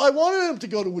 Well, I wanted him to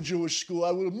go to a Jewish school.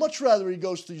 I would have much rather he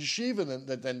goes to yeshiva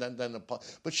than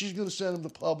but she's going to send him to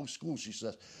public school, she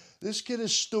says. This kid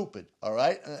is stupid, all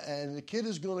right? And the kid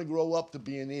is going to grow up to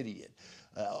be an idiot.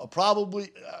 No,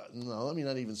 let me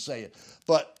not even say it.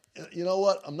 But you know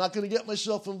what? I'm not going to get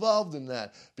myself involved in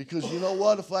that because you know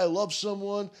what? If I love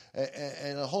someone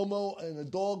and a homo in a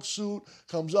dog suit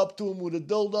comes up to him with a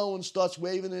dildo and starts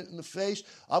waving it in the face,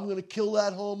 I'm going to kill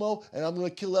that homo and I'm going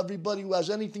to kill everybody who has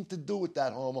anything to do with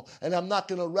that homo. And I'm not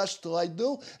going to rest till I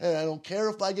do. And I don't care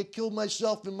if I get killed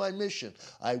myself in my mission.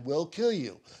 I will kill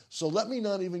you. So let me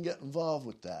not even get involved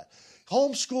with that.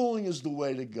 Homeschooling is the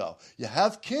way to go. You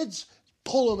have kids,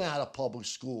 pull them out of public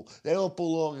school. They don't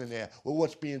belong in there with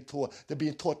what's being taught. They're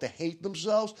being taught to hate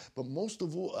themselves, but most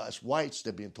of all, as whites,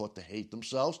 they're being taught to hate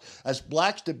themselves. As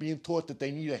blacks, they're being taught that they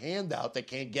need a handout. They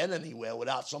can't get anywhere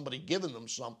without somebody giving them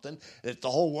something, that the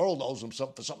whole world owes them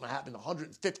something for something that happened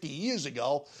 150 years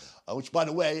ago, which, by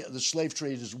the way, the slave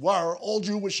traders were all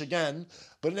Jewish again.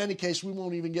 But in any case, we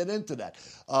won't even get into that.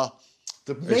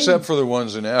 Except for the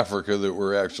ones in Africa that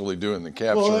were actually doing the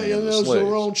capturing of the slaves. Well, those were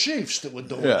our own chiefs that were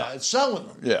doing that and selling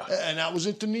them. Yeah. And that was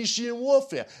internecine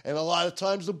warfare. And a lot of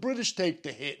times the British take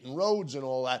the hit and Rhodes and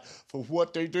all that for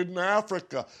what they did in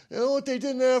Africa. You know what they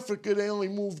did in Africa? They only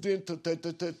moved into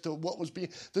to what was being...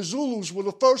 The Zulus were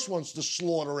the first ones to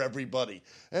slaughter everybody.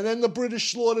 And then the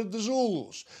British slaughtered the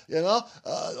Zulus. You know?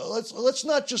 Let's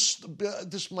not just...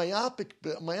 this myopic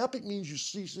means you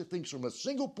see things from a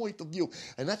single point of view.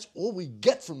 And that's all we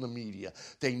get from the media.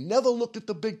 They never look at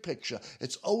the big picture.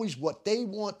 It's always what they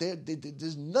want.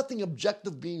 There's nothing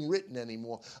objective being written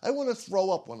anymore. I want to throw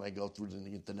up when I go through the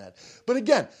internet. But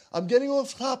again, I'm getting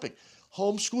off topic.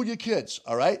 Homeschool your kids,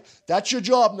 all right? That's your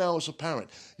job now as a parent.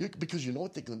 Because you know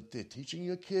what they're teaching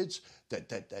your kids?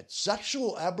 That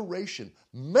sexual aberration,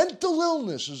 mental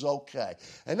illness is okay.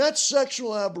 And that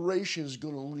sexual aberration is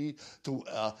going to lead to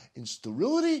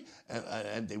instability,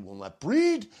 and they will not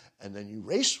breed, and then your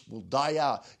race will die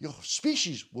out. Your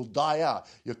species will die out.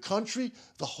 Your country,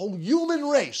 the whole human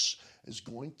race is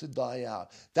going to die out.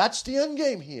 That's the end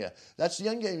game here. That's the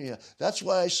end game here. That's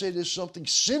why I say there's something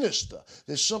sinister.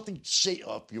 There's something,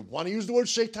 if you want to use the word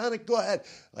satanic, go ahead,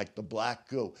 like the black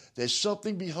goo. There's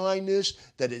something behind this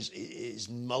that is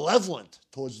malevolent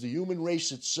towards the human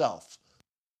race itself.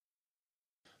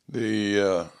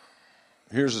 Here's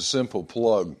a simple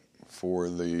plug for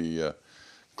the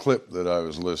clip that I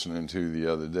was listening to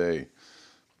the other day.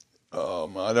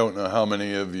 I don't know how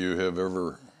many of you have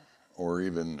ever or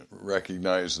even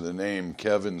recognize the name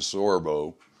Kevin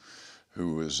Sorbo,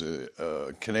 who was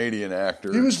a Canadian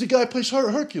actor. He was the guy who plays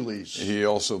Hercules. He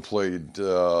also played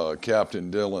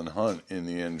Captain Dylan Hunt in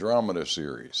the Andromeda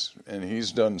series, and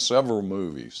he's done several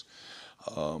movies.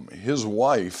 His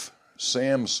wife,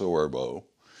 Sam Sorbo,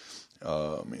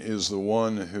 is the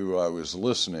one who I was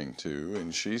listening to,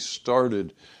 and she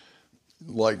started,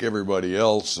 like everybody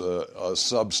else, a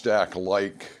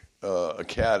Substack-like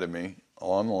academy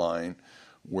online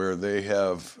where they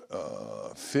have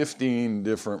 15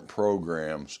 different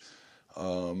programs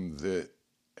that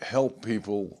help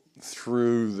people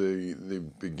through the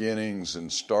beginnings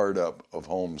and startup of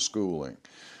homeschooling.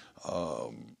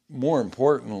 More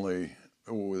importantly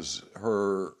was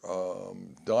her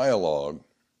dialogue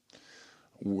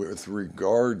with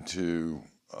regard to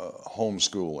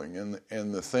homeschooling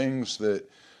and the things that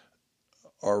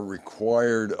are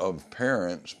required of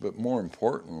parents, but more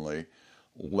importantly,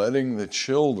 letting the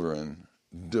children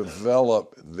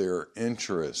develop their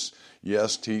interests.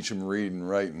 Yes, teach them reading,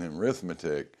 writing, and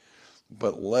arithmetic,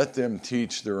 but let them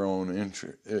teach their own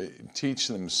teach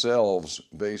themselves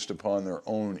based upon their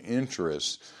own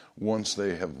interests once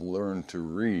they have learned to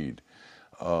read.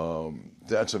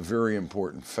 That's a very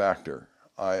important factor.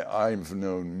 I've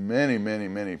known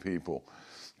many people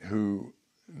who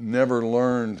never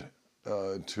learned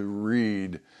to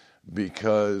read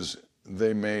because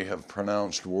they may have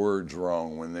pronounced words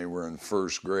wrong when they were in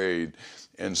first grade,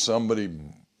 and somebody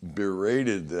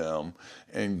berated them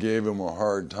and gave them a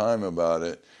hard time about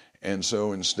it. And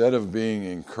so instead of being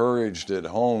encouraged at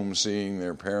home, seeing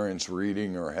their parents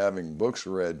reading or having books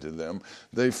read to them,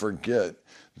 they forget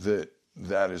that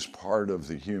that is part of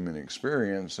the human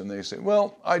experience, and they say,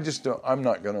 well, I'm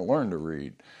not going to learn to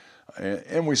read.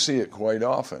 And we see it quite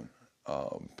often.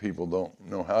 People don't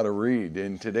know how to read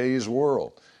in today's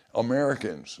world.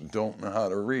 Americans don't know how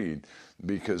to read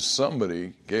because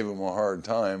somebody gave them a hard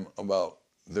time about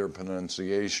their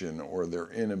pronunciation or their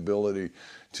inability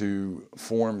to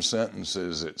form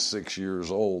sentences at 6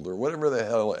 years old or whatever the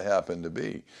hell it happened to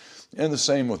be. And the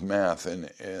same with math.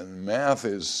 And math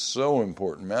is so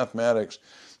important. Mathematics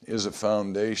is a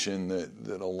foundation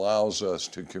that allows us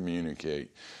to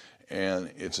communicate.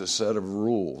 And it's a set of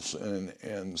rules.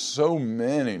 And so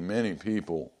many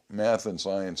people, math and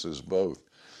sciences both,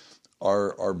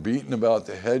 are beaten about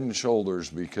the head and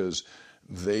shoulders because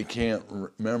they can't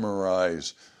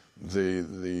memorize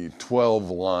the 12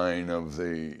 line of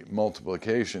the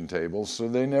multiplication table, so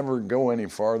they never go any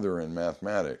farther in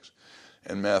mathematics.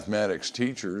 And mathematics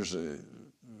teachers,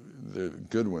 the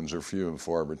good ones are few and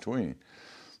far between.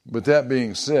 But that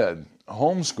being said,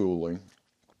 homeschooling,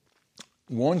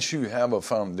 once you have a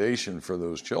foundation for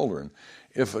those children,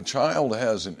 if a child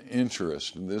has an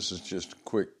interest, and this is just a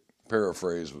quick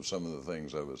paraphrase of some of the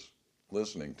things I was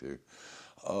listening to,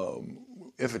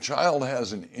 if a child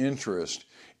has an interest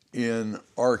in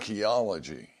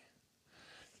archaeology,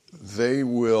 they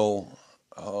will,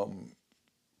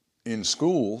 in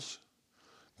schools,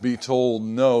 be told,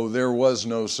 no, there was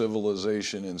no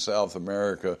civilization in South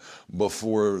America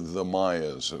before the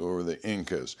Mayas or the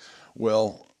Incas.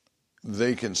 Well,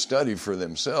 they can study for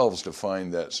themselves to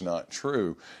find that's not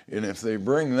true. And if they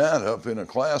bring that up in a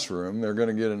classroom, they're going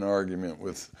to get an argument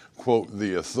with, quote,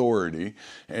 the authority.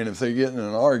 And if they get in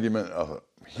an argument, a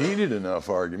heated enough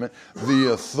argument,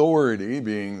 the authority,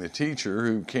 being the teacher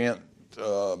who can't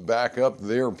back up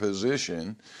their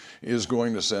position, is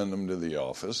going to send them to the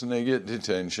office, and they get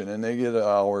detention, and they get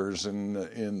hours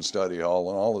in study hall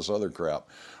and all this other crap.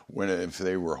 If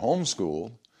they were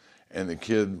homeschooled and the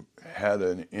kid had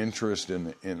an interest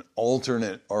in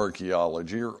alternate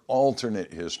archaeology or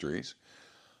alternate histories,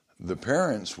 the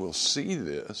parents will see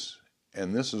this,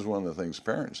 and this is one of the things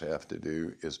parents have to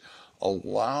do, is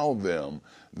allow them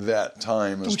that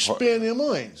time to expand their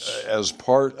minds as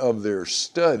part of their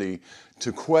study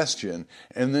to question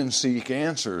and then seek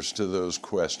answers to those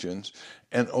questions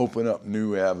and open up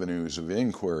new avenues of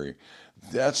inquiry.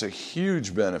 That's a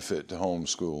huge benefit to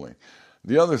homeschooling.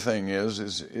 The other thing is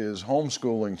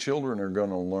homeschooling children are going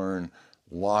to learn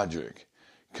logic.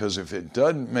 Because if it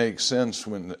doesn't make sense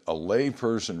when a lay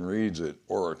person reads it,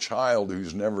 or a child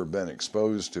who's never been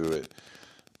exposed to it,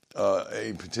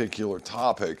 a particular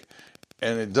topic,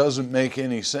 and it doesn't make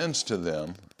any sense to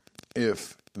them,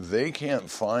 if they can't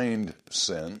find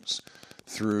sense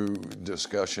through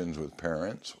discussions with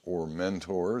parents or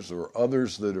mentors or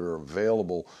others that are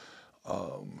available,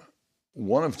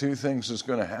 one of two things is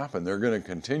going to happen. They're going to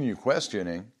continue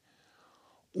questioning,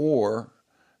 or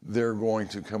they're going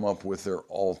to come up with their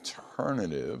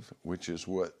alternative, which is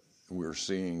what we're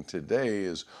seeing today,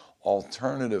 is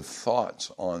alternative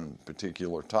thoughts on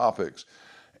particular topics.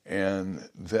 And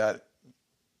that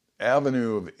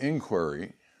avenue of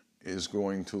inquiry is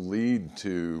going to lead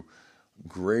to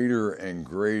greater and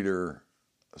greater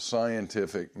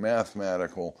scientific,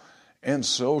 mathematical, and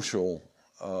social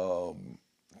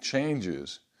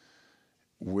changes,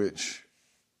 which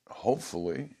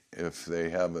hopefully, if they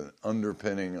have an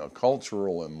underpinning, a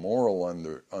cultural and moral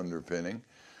underpinning,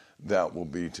 that will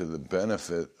be to the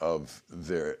benefit of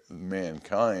their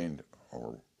mankind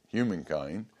or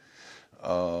humankind,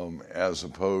 as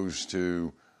opposed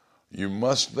to, you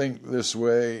must think this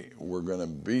way, we're going to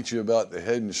beat you about the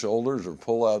head and shoulders or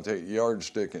pull out that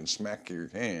yardstick and smack your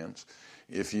hands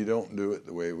if you don't do it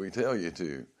the way we tell you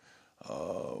to.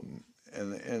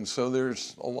 And so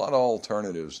there's a lot of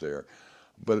alternatives there.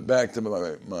 But back to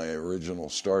my original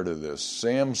start of this,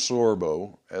 Sam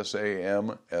Sorbo,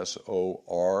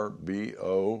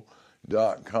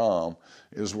 SamSorbo.com,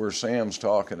 is where Sam's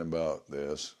talking about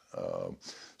this.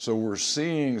 So we're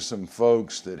seeing some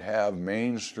folks that have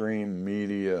mainstream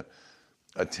media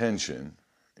attention,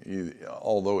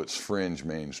 although it's fringe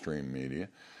mainstream media,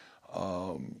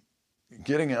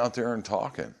 getting out there and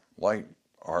talking, like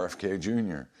RFK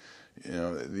Jr. You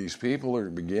know, these people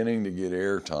are beginning to get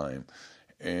airtime.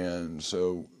 And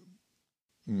so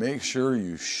make sure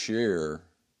you share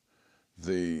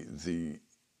the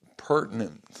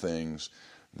pertinent things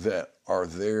that are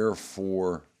there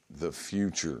for the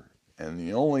future. And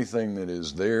the only thing that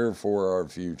is there for our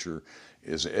future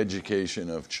is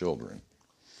education of children.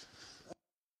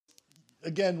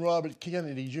 Again, Robert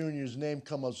Kennedy Jr.'s name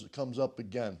comes up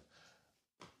again.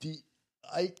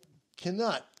 I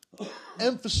cannot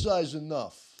emphasize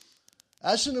enough,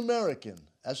 as an American,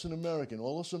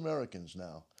 all us Americans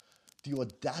now, the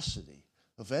audacity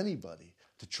of anybody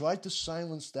to try to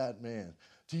silence that man.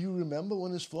 Do you remember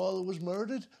when his father was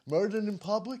murdered in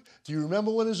public? Do you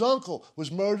remember when his uncle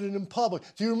was murdered in public?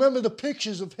 Do you remember the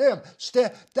pictures of him?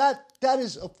 That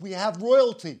is, if we have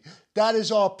royalty, that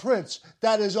is our prince,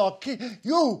 that is our king.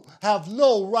 You have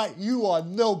no right. You are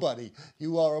nobody.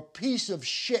 You are a piece of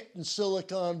shit in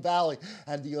Silicon Valley.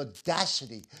 And the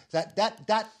audacity,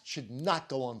 that should not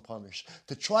go unpunished.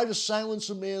 To try to silence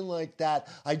a man like that,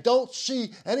 I don't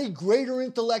see any greater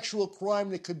intellectual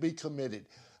crime that could be committed.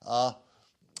 I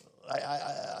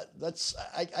got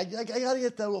to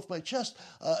get that off my chest.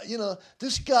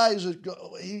 This guy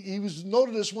he was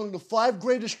noted as one of the 5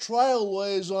 greatest trial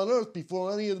lawyers on earth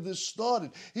before any of this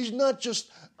started. He's not just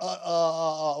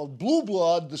a blue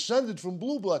blood, descended from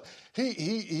blue blood.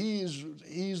 He's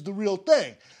the real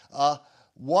thing.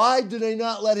 Why do they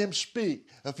not let him speak?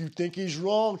 If you think he's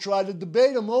wrong, try to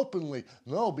debate him openly.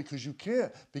 No, because you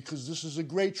can't. Because this is a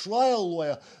great trial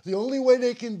lawyer. The only way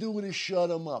they can do it is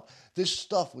shut him up. This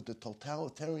stuff with the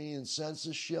totalitarian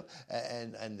censorship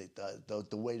and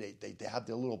the way they have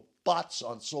their little bots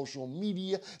on social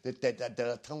media that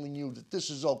are telling you that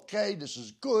this is okay, this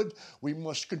is good, we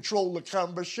must control the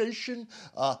conversation.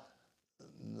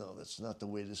 No, that's not the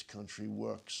way this country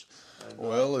works.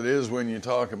 Well, it is when you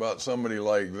talk about somebody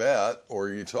like that, or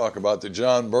you talk about the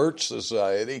John Birch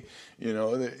Society. You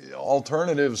know, the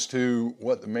alternatives to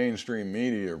what the mainstream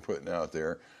media are putting out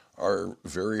there are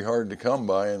very hard to come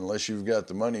by unless you've got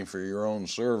the money for your own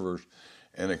servers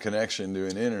and a connection to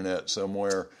an internet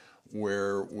somewhere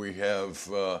where we have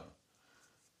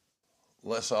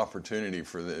less opportunity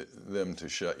for them to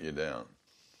shut you down.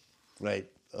 Right.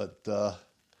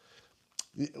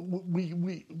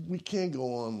 We can't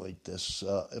go on like this.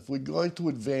 If we're going to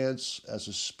advance as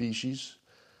a species,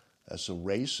 as a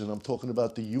race, and I'm talking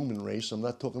about the human race, I'm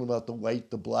not talking about the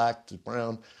white, the black, the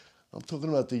brown, I'm talking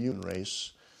about the human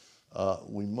race,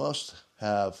 we must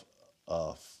have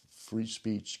free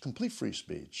speech, complete free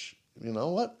speech. You know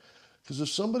what? Because if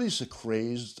somebody's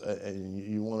crazed and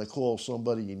you want to call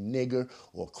somebody a nigger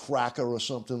or cracker or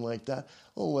something like that,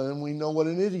 oh, well, then we know what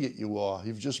an idiot you are.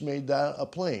 You've just made that a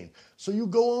plain. So you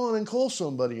go on and call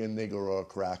somebody a nigger or a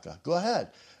cracker. Go ahead.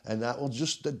 And that will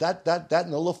just, that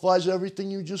nullifies everything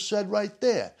you just said right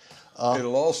there.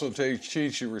 It'll also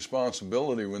teach you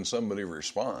responsibility when somebody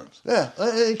responds. Yeah,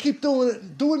 and keep doing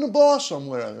it. Do it in a bar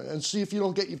somewhere and see if you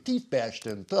don't get your teeth bashed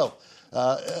in, too.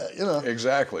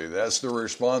 Exactly. That's the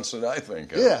response that I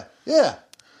think of. Yeah.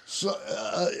 So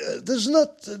there's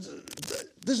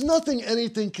nothing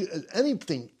anybody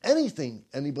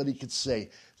could say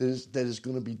that is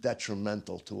going to be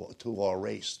detrimental to our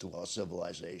race, to our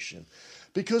civilization,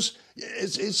 because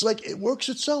it's like it works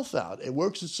itself out.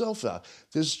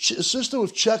 There's a system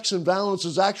of checks and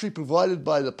balances actually provided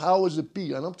by the powers that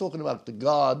be, and I'm talking about the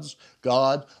gods,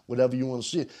 God, whatever you want to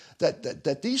see it,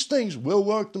 that these things will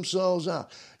work themselves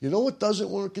out. You know what doesn't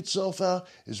work itself out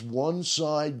is one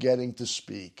side getting to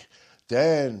speak.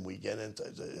 Then we get into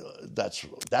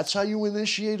that's how you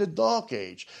initiate a dark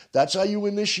age. That's how you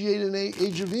initiate an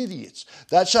age of idiots.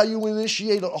 That's how you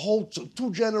initiate a whole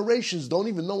two generations don't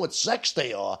even know what sex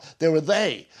they are. They're a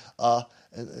they.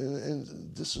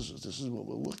 And this is what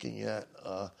we're looking at.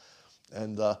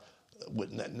 Now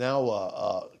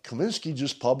Kaminsky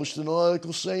just published an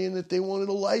article saying that they wanted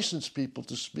to license people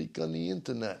to speak on the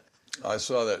internet. I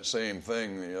saw that same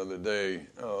thing the other day,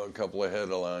 a couple of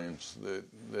headlines that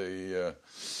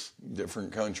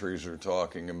different countries are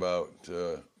talking about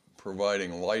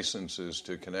providing licenses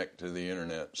to connect to the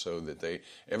internet so that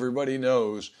everybody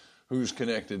knows who's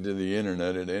connected to the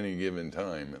internet at any given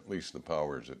time, at least the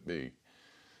powers that be.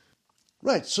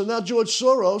 Right, so now George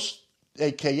Soros,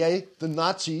 a.k.a. the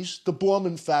Nazis, the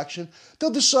Bormann faction,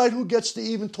 they'll decide who gets to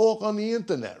even talk on the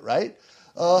internet, right?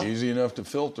 Easy enough to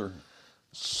filter.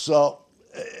 So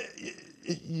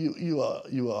you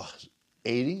are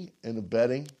aiding and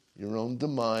abetting your own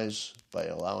demise by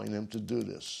allowing them to do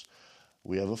this.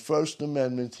 We have a First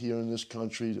Amendment here in this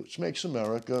country, which makes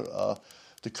America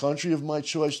the country of my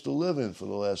choice to live in for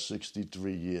the last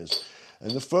 63 years.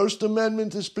 And the First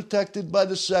Amendment is protected by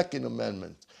the Second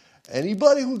Amendment.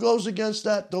 Anybody who goes against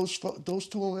that, those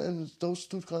two amendments,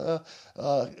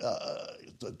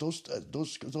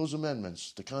 those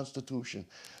amendments, the Constitution,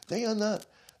 they're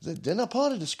not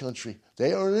part of this country.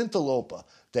 They are an interloper.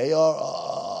 They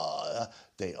are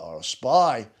a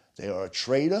spy. They are a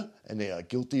traitor, and they are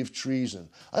guilty of treason.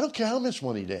 I don't care how much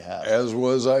money they have. As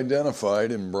was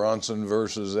identified in Bronson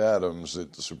versus Adams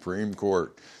at the Supreme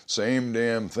Court. Same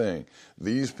damn thing.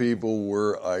 These people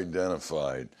were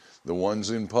identified. The ones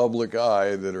in public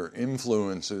eye that are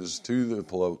influences to the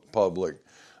public,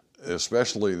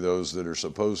 especially those that are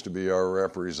supposed to be our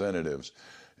representatives,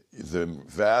 the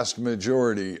vast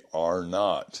majority are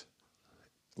not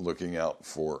looking out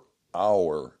for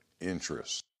our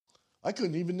interests. I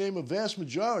couldn't even name a vast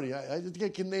majority. I think I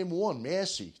can name one,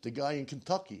 Massey, the guy in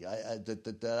Kentucky,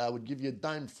 that I would give you a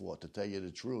dime for, to tell you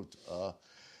the truth.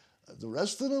 The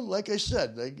rest of them, like I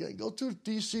said, they go to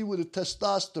D.C. with a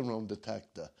testosterone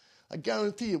detector. I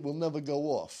guarantee it will never go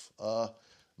off.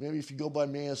 Maybe if you go by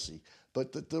Massey.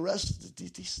 But the rest,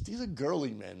 these are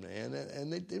girly men, man,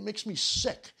 and it makes me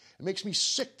sick. It makes me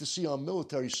sick to see our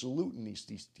military saluting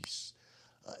these.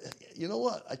 You know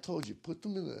what? I told you, put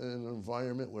them in an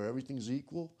environment where everything's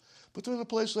equal. Put them in a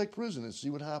place like prison and see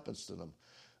what happens to them.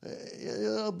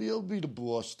 It'll be the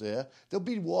boss there. They'll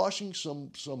be washing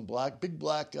some big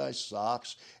black guy's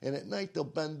socks, and at night they'll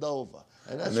bend over.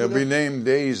 And they'll be named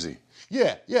Daisy.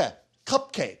 Yeah.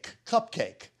 Cupcake.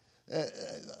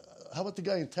 How about the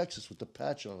guy in Texas with the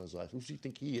patch on his eye? Who does he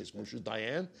think he is? Moshe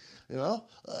Dayan? You know?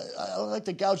 I don't like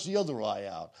to gouge the other eye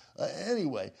out.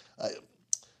 Anyway,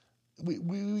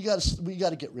 we got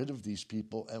to get rid of these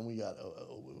people, and we got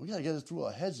to get it through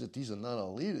our heads that these are not our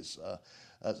leaders.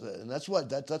 And that's why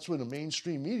the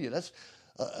mainstream media,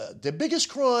 the biggest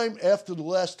crime after the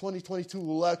last 2022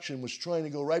 election was trying to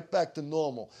go right back to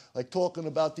normal, like talking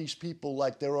about these people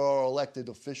like they're our elected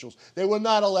officials. They were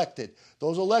not elected.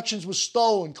 Those elections were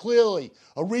stolen, clearly.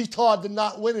 A retard did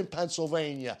not win in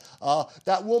Pennsylvania.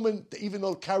 That woman, even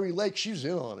though Carrie Lake, she's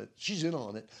in on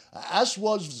it. As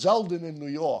was Zeldin in New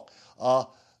York.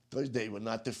 They were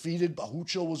not defeated.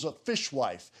 Bahucho was a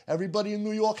fishwife. Everybody in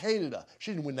New York hated her.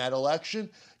 She didn't win that election.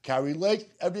 Carrie Lake,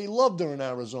 everybody loved her in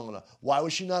Arizona. Why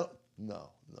was she not? No.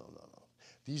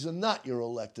 These are not your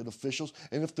elected officials.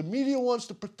 And if the media wants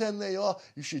to pretend they are,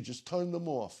 you should just turn them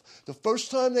off. The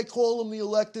first time they call them the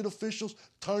elected officials,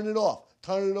 turn it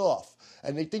off.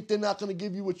 And they think they're not going to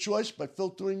give you a choice by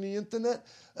filtering the internet?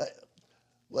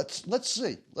 Let's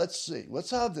see. Let's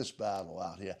have this battle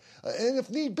out here. And if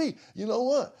need be, you know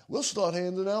what? We'll start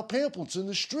handing out pamphlets in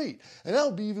the street. And that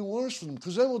would be even worse for them,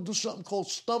 because then we'll do something called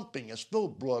stumping, as Phil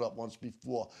brought up once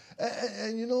before.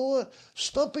 And you know what?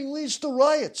 Stumping leads to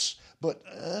riots. But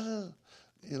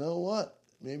you know what?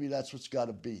 Maybe that's what's got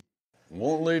to be.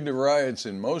 Won't lead to riots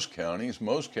in most counties.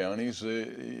 Most counties,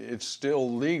 it's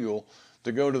still legal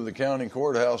to go to the county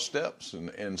courthouse steps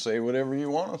and say whatever you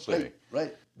want to say.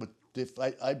 Right. But if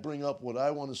I bring up what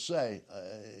I want to say,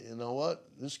 you know what?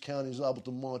 This county's able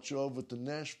to march over to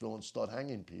Nashville and start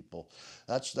hanging people.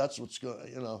 That's what's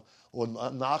going, or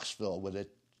Knoxville, where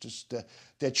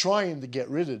they're trying to get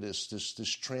rid of this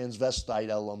transvestite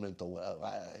element.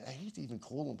 I hate to even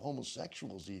call them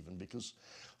homosexuals, even, because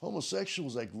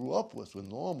homosexuals I grew up with were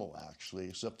normal, actually,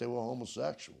 except they were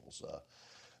homosexuals.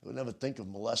 I would never think of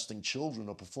molesting children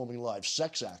or performing live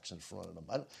sex acts in front of them.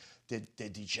 They're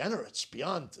degenerates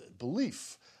beyond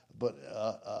belief. But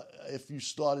if you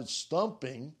started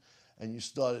stumping and you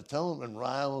started telling them and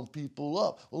riling people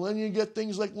up, well, then you get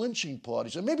things like lynching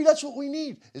parties. And maybe that's what we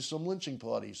need, is some lynching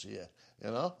parties here,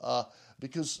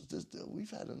 because we've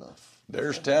had enough.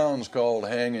 There's towns called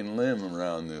Hanging Limb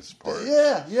around this part.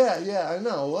 Yeah, I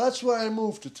know. Well, that's why I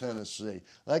moved to Tennessee.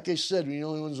 Like I said, we're the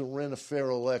only ones that ran a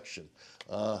fair election.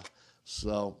 I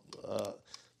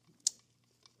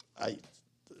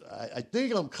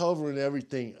think I'm covering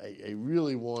everything I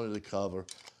really wanted to cover.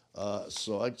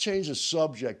 So I changed the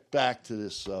subject back to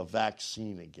this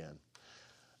vaccine again.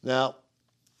 Now,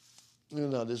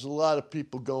 there's a lot of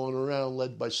people going around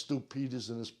led by Stu Peters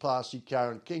and his posse,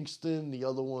 Karen Kingston, the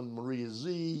other one, Maria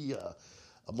Z.,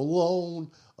 Malone,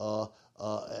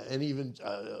 and even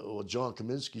John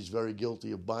Kaminsky's very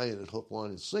guilty of buying it hook, line,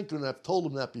 and sinker, and I've told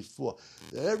him that before.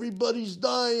 Everybody's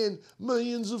dying.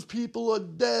 Millions of people are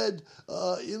dead.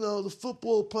 The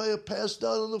football player passed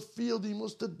out on the field. He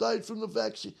must have died from the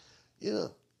vaccine.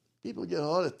 People get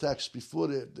heart attacks before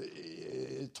they're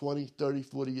 20, 30,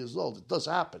 40 years old. It does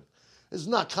happen. It's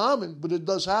not common, but it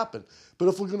does happen. But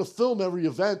if we're going to film every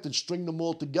event and string them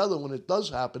all together when it does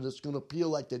happen, it's going to appear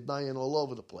like they're dying all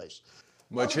over the place.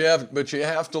 But you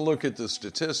have to look at the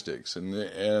statistics,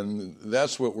 and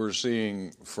that's what we're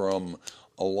seeing from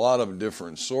a lot of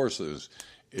different sources.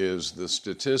 Is the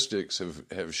statistics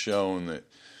have shown that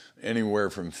anywhere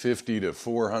from 50 to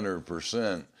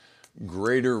 400%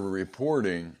 greater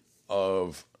reporting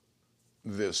of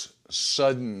this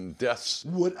sudden deaths.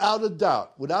 Without a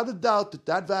doubt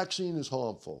that vaccine is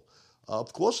harmful.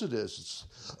 Of course it is.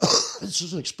 It's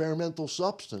just an experimental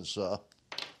substance.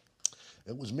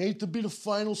 It was made to be the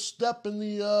final step in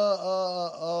the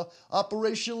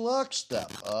Operation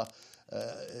Lockstep.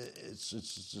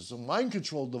 It's a mind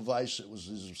control device. It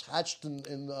was hatched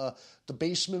in the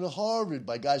basement of Harvard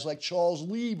by guys like Charles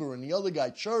Lieber and the other guy,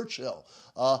 Churchill.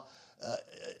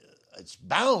 It's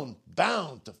bound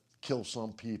to kill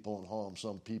some people and harm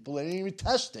some people. They didn't even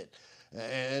test it.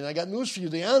 And I got news for you.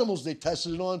 The animals they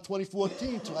tested it on in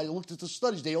 2014, so I looked at the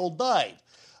studies. They all died.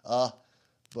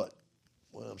 But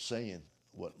what I'm saying,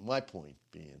 what my point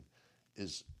being,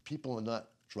 is people are not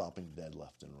dropping dead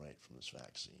left and right from this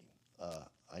vaccine.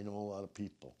 I know a lot of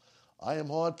people. I am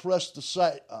hard-pressed to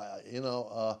say,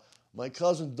 my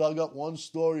cousin dug up one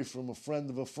story from a friend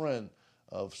of a friend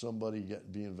of somebody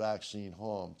being vaccine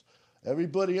harmed.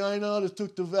 Everybody I know that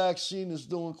took the vaccine is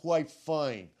doing quite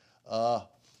fine.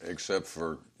 Except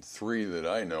for 3 that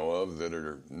I know of that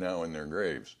are now in their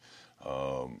graves.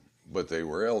 But they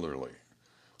were elderly.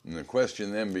 And the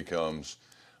question then becomes,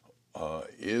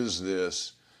 is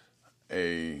this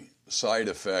a side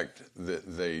effect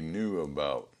that they knew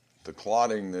about? The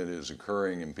clotting that is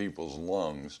occurring in people's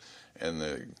lungs and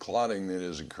the clotting that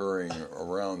is occurring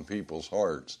around people's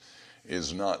hearts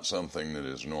is not something that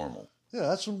is normal. Yeah,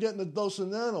 that's from getting a dose of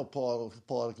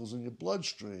nanoparticles in your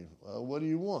bloodstream. What do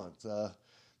you want?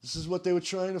 This is what they were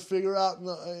trying to figure out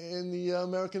in the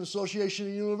American Association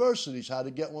of Universities, how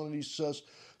to get one of these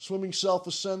swimming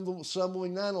self-assembling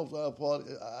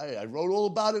nanoparticles. I wrote all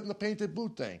about it in the Painted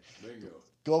Boot thing.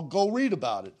 Bingo. Go read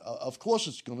about it. Of course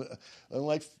it's going to. And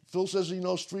like Phil says, he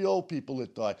knows 3 old people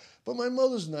that died. But my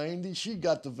mother's 90. She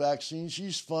got the vaccine.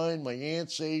 She's fine. My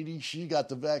aunt's 80. She got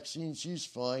the vaccine. She's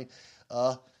fine.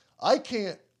 I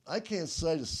can't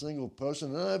cite a single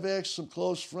person. And I've asked some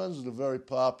close friends that are very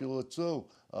popular too.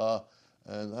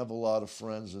 And have a lot of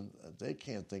friends, and they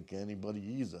can't think of anybody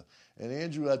either. And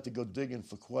Andrew had to go digging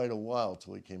for quite a while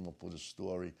till he came up with a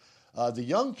story. The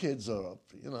young kids are,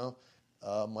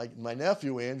 my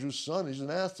nephew, Andrew's son, he's an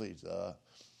athlete.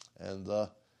 And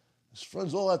his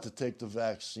friends all had to take the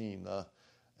vaccine.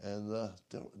 And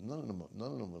none of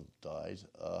them have died.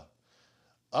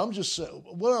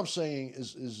 what I'm saying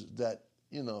is that,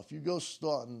 if you go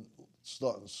starting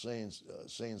saying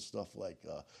stuff like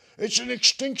it's an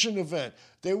extinction event,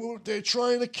 they're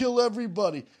trying to kill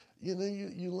everybody. You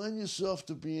lend yourself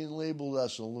to being labeled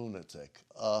as a lunatic.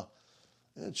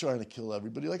 They're trying to kill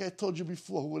everybody. Like I told you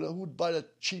before, who would buy the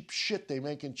cheap shit they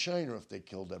make in China if they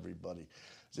killed everybody?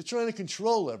 They're trying to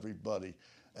control everybody.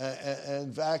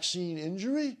 And vaccine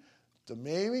injury, the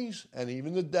maimings, and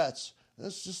even the deaths,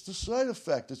 that's just a side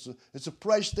effect. It's a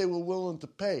price they were willing to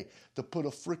pay to put a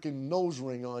freaking nose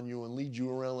ring on you and lead you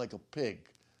around like a pig.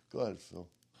 Go ahead, Phil.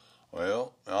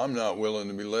 Well, I'm not willing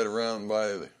to be led around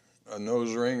by a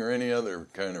nose ring or any other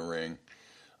kind of ring,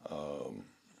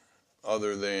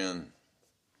 other than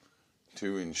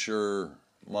to ensure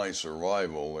my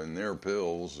survival, and their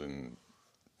pills and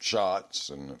shots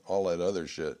and all that other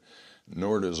shit,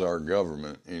 nor does our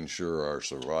government ensure our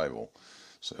survival.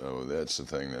 So that's the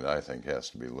thing that I think has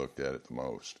to be looked at the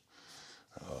most.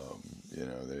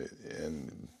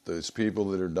 And those people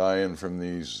that are dying from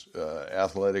these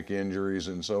athletic injuries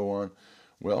and so on,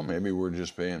 well, maybe we're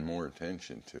just paying more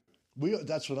attention to.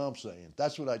 That's what I'm saying.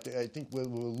 That's what I think. I think we're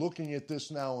looking at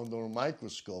this now under a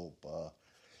microscope.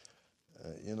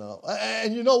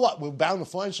 And you know what? We're bound to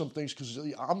find some things, because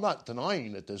I'm not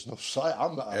denying that there's no side.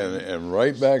 And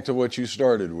right back to what you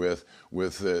started with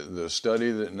the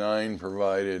study that Nine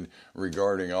provided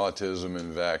regarding autism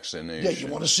and vaccination. Yeah, you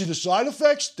want to see the side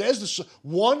effects? There's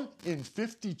 1 in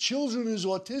 50 children is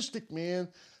autistic, man.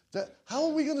 How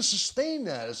are we going to sustain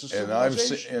that as a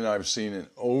civilization? I've seen it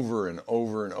over and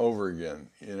over and over again.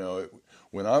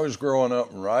 When I was growing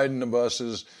up and riding the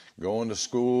buses, going to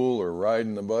school, or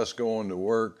riding the bus going to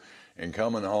work and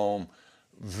coming home,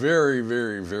 very,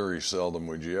 very, very seldom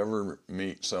would you ever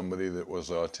meet somebody that was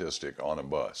autistic on a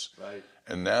bus. Right.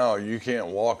 And now you can't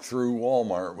walk through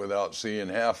Walmart without seeing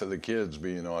half of the kids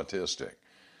being autistic.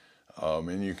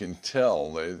 And you can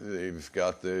tell they've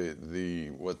got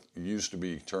the what used to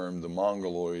be termed the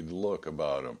mongoloid look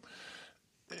about them.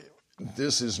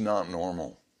 This is not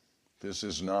normal. This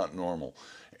is not normal.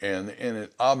 And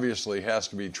it obviously has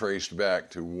to be traced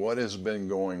back to what has been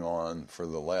going on for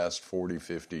the last 40,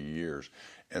 50 years,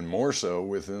 and more so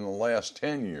within the last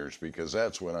 10 years, because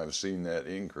that's when I've seen that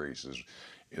increase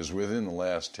is within the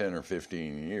last 10 or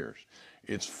 15 years.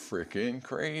 It's freaking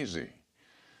crazy.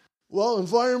 Well,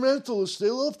 environmentalists,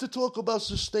 they love to talk about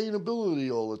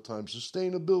sustainability all the time.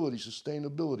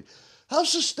 Sustainability. How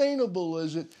sustainable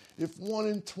is it if 1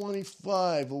 in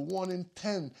 25 or 1 in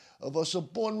 10 of us are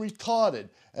born retarded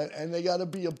and they got to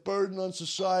be a burden on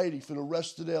society for the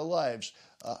rest of their lives?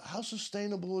 How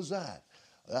sustainable is that?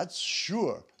 That's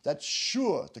sure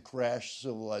to crash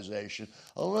civilization,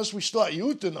 unless we start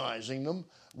euthanizing them,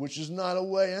 which is not a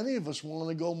way any of us want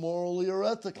to go morally or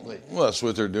ethically. Well, that's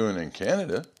what they're doing in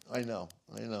Canada. I know.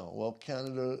 Well,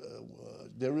 Canada,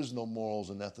 there is no morals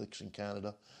and ethics in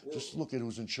Canada. Just look at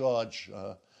who's in charge.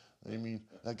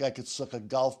 That guy could suck a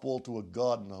golf ball to a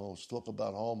garden hose. Talk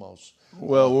about homos.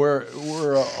 Well, we're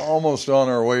almost on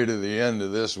our way to the end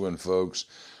of this one, folks.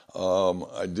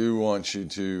 I do want you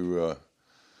to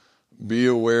be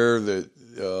aware that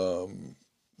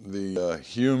the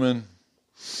human,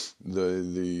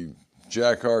 the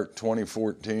Jack Hart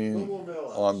 2014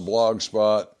 on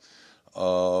Blogspot,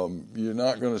 you're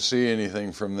not going to see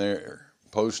anything from there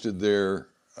posted there.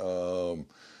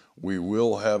 We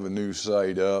will have a new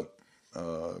site up.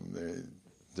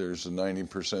 There's a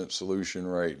 90% solution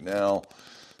right now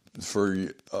for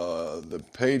the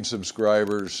paid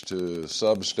subscribers to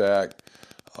Substack.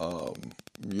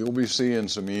 You'll be seeing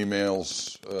some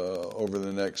emails over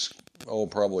the next,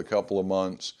 probably a couple of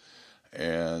months.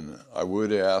 And I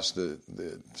would ask that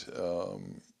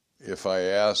if I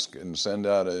ask and send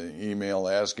out an email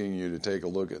asking you to take a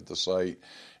look at the site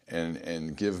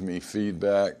and give me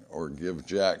feedback or give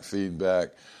Jack feedback,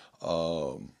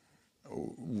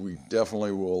 we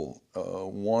definitely will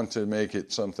want to make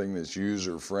it something that's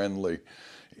user-friendly.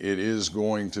 It is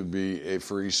going to be a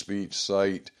free speech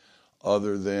site,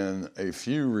 other than a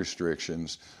few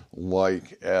restrictions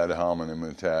like ad hominem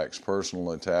attacks,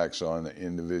 personal attacks on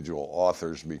individual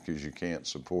authors because you can't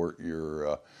support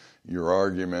your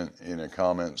argument in a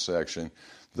comment section,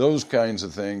 those kinds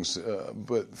of things.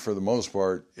 But for the most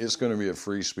part, it's going to be a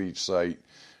free speech site.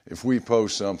 If we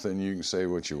post something, you can say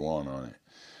what you want on it,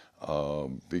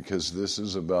 because this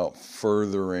is about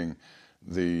furthering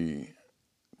the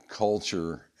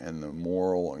culture and the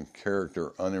moral and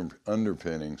character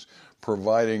underpinnings,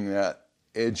 providing that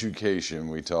education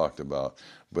we talked about,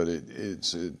 but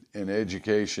it's an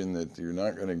education that you're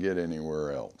not going to get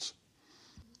anywhere else.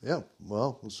 Yeah,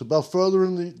 well, it's about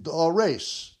furthering our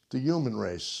race, the human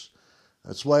race.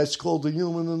 That's why it's called a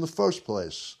human in the first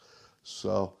place.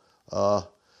 So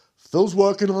Phil's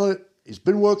working on it. He's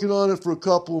been working on it for a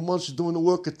couple of months. He's doing the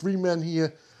work of 3 men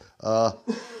here.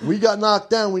 We got knocked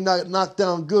down. We got knocked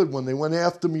down good. When they went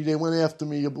after me,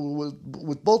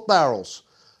 with both barrels.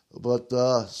 But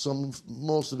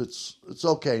most of it's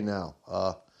okay now.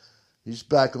 He's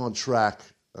back on track,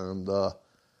 and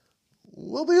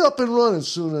we'll be up and running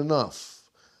soon enough.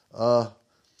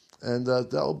 And that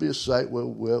will be a site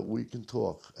where we can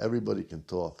talk. Everybody can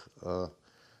talk.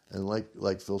 And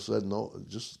like Phil said,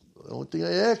 the only thing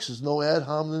I ask is no ad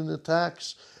hominem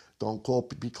attacks. Don't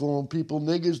be calling people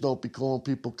niggers. Don't be calling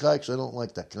people kikes. I don't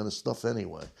like that kind of stuff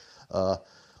anyway.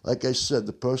 Like I said,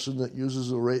 the person that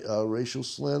uses a racial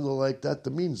slander like that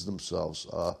demeans themselves.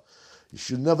 You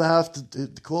should never have to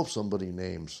call somebody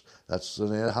names. That's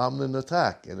an ad hominem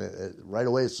attack, and right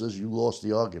away it says you lost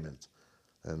the argument,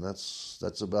 and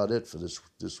that's about it for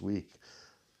this week.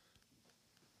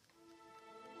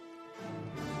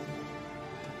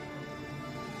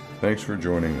 Thanks for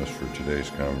joining us for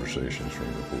today's Conversations from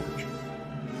the Porch.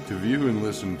 To view and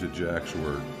listen to Jack's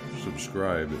work,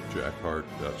 subscribe at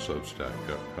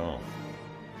jackhart.substack.com.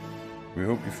 We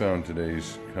hope you found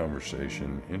today's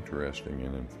conversation interesting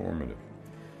and informative.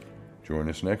 Join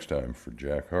us next time for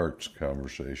Jack Hart's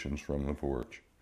Conversations from the Porch.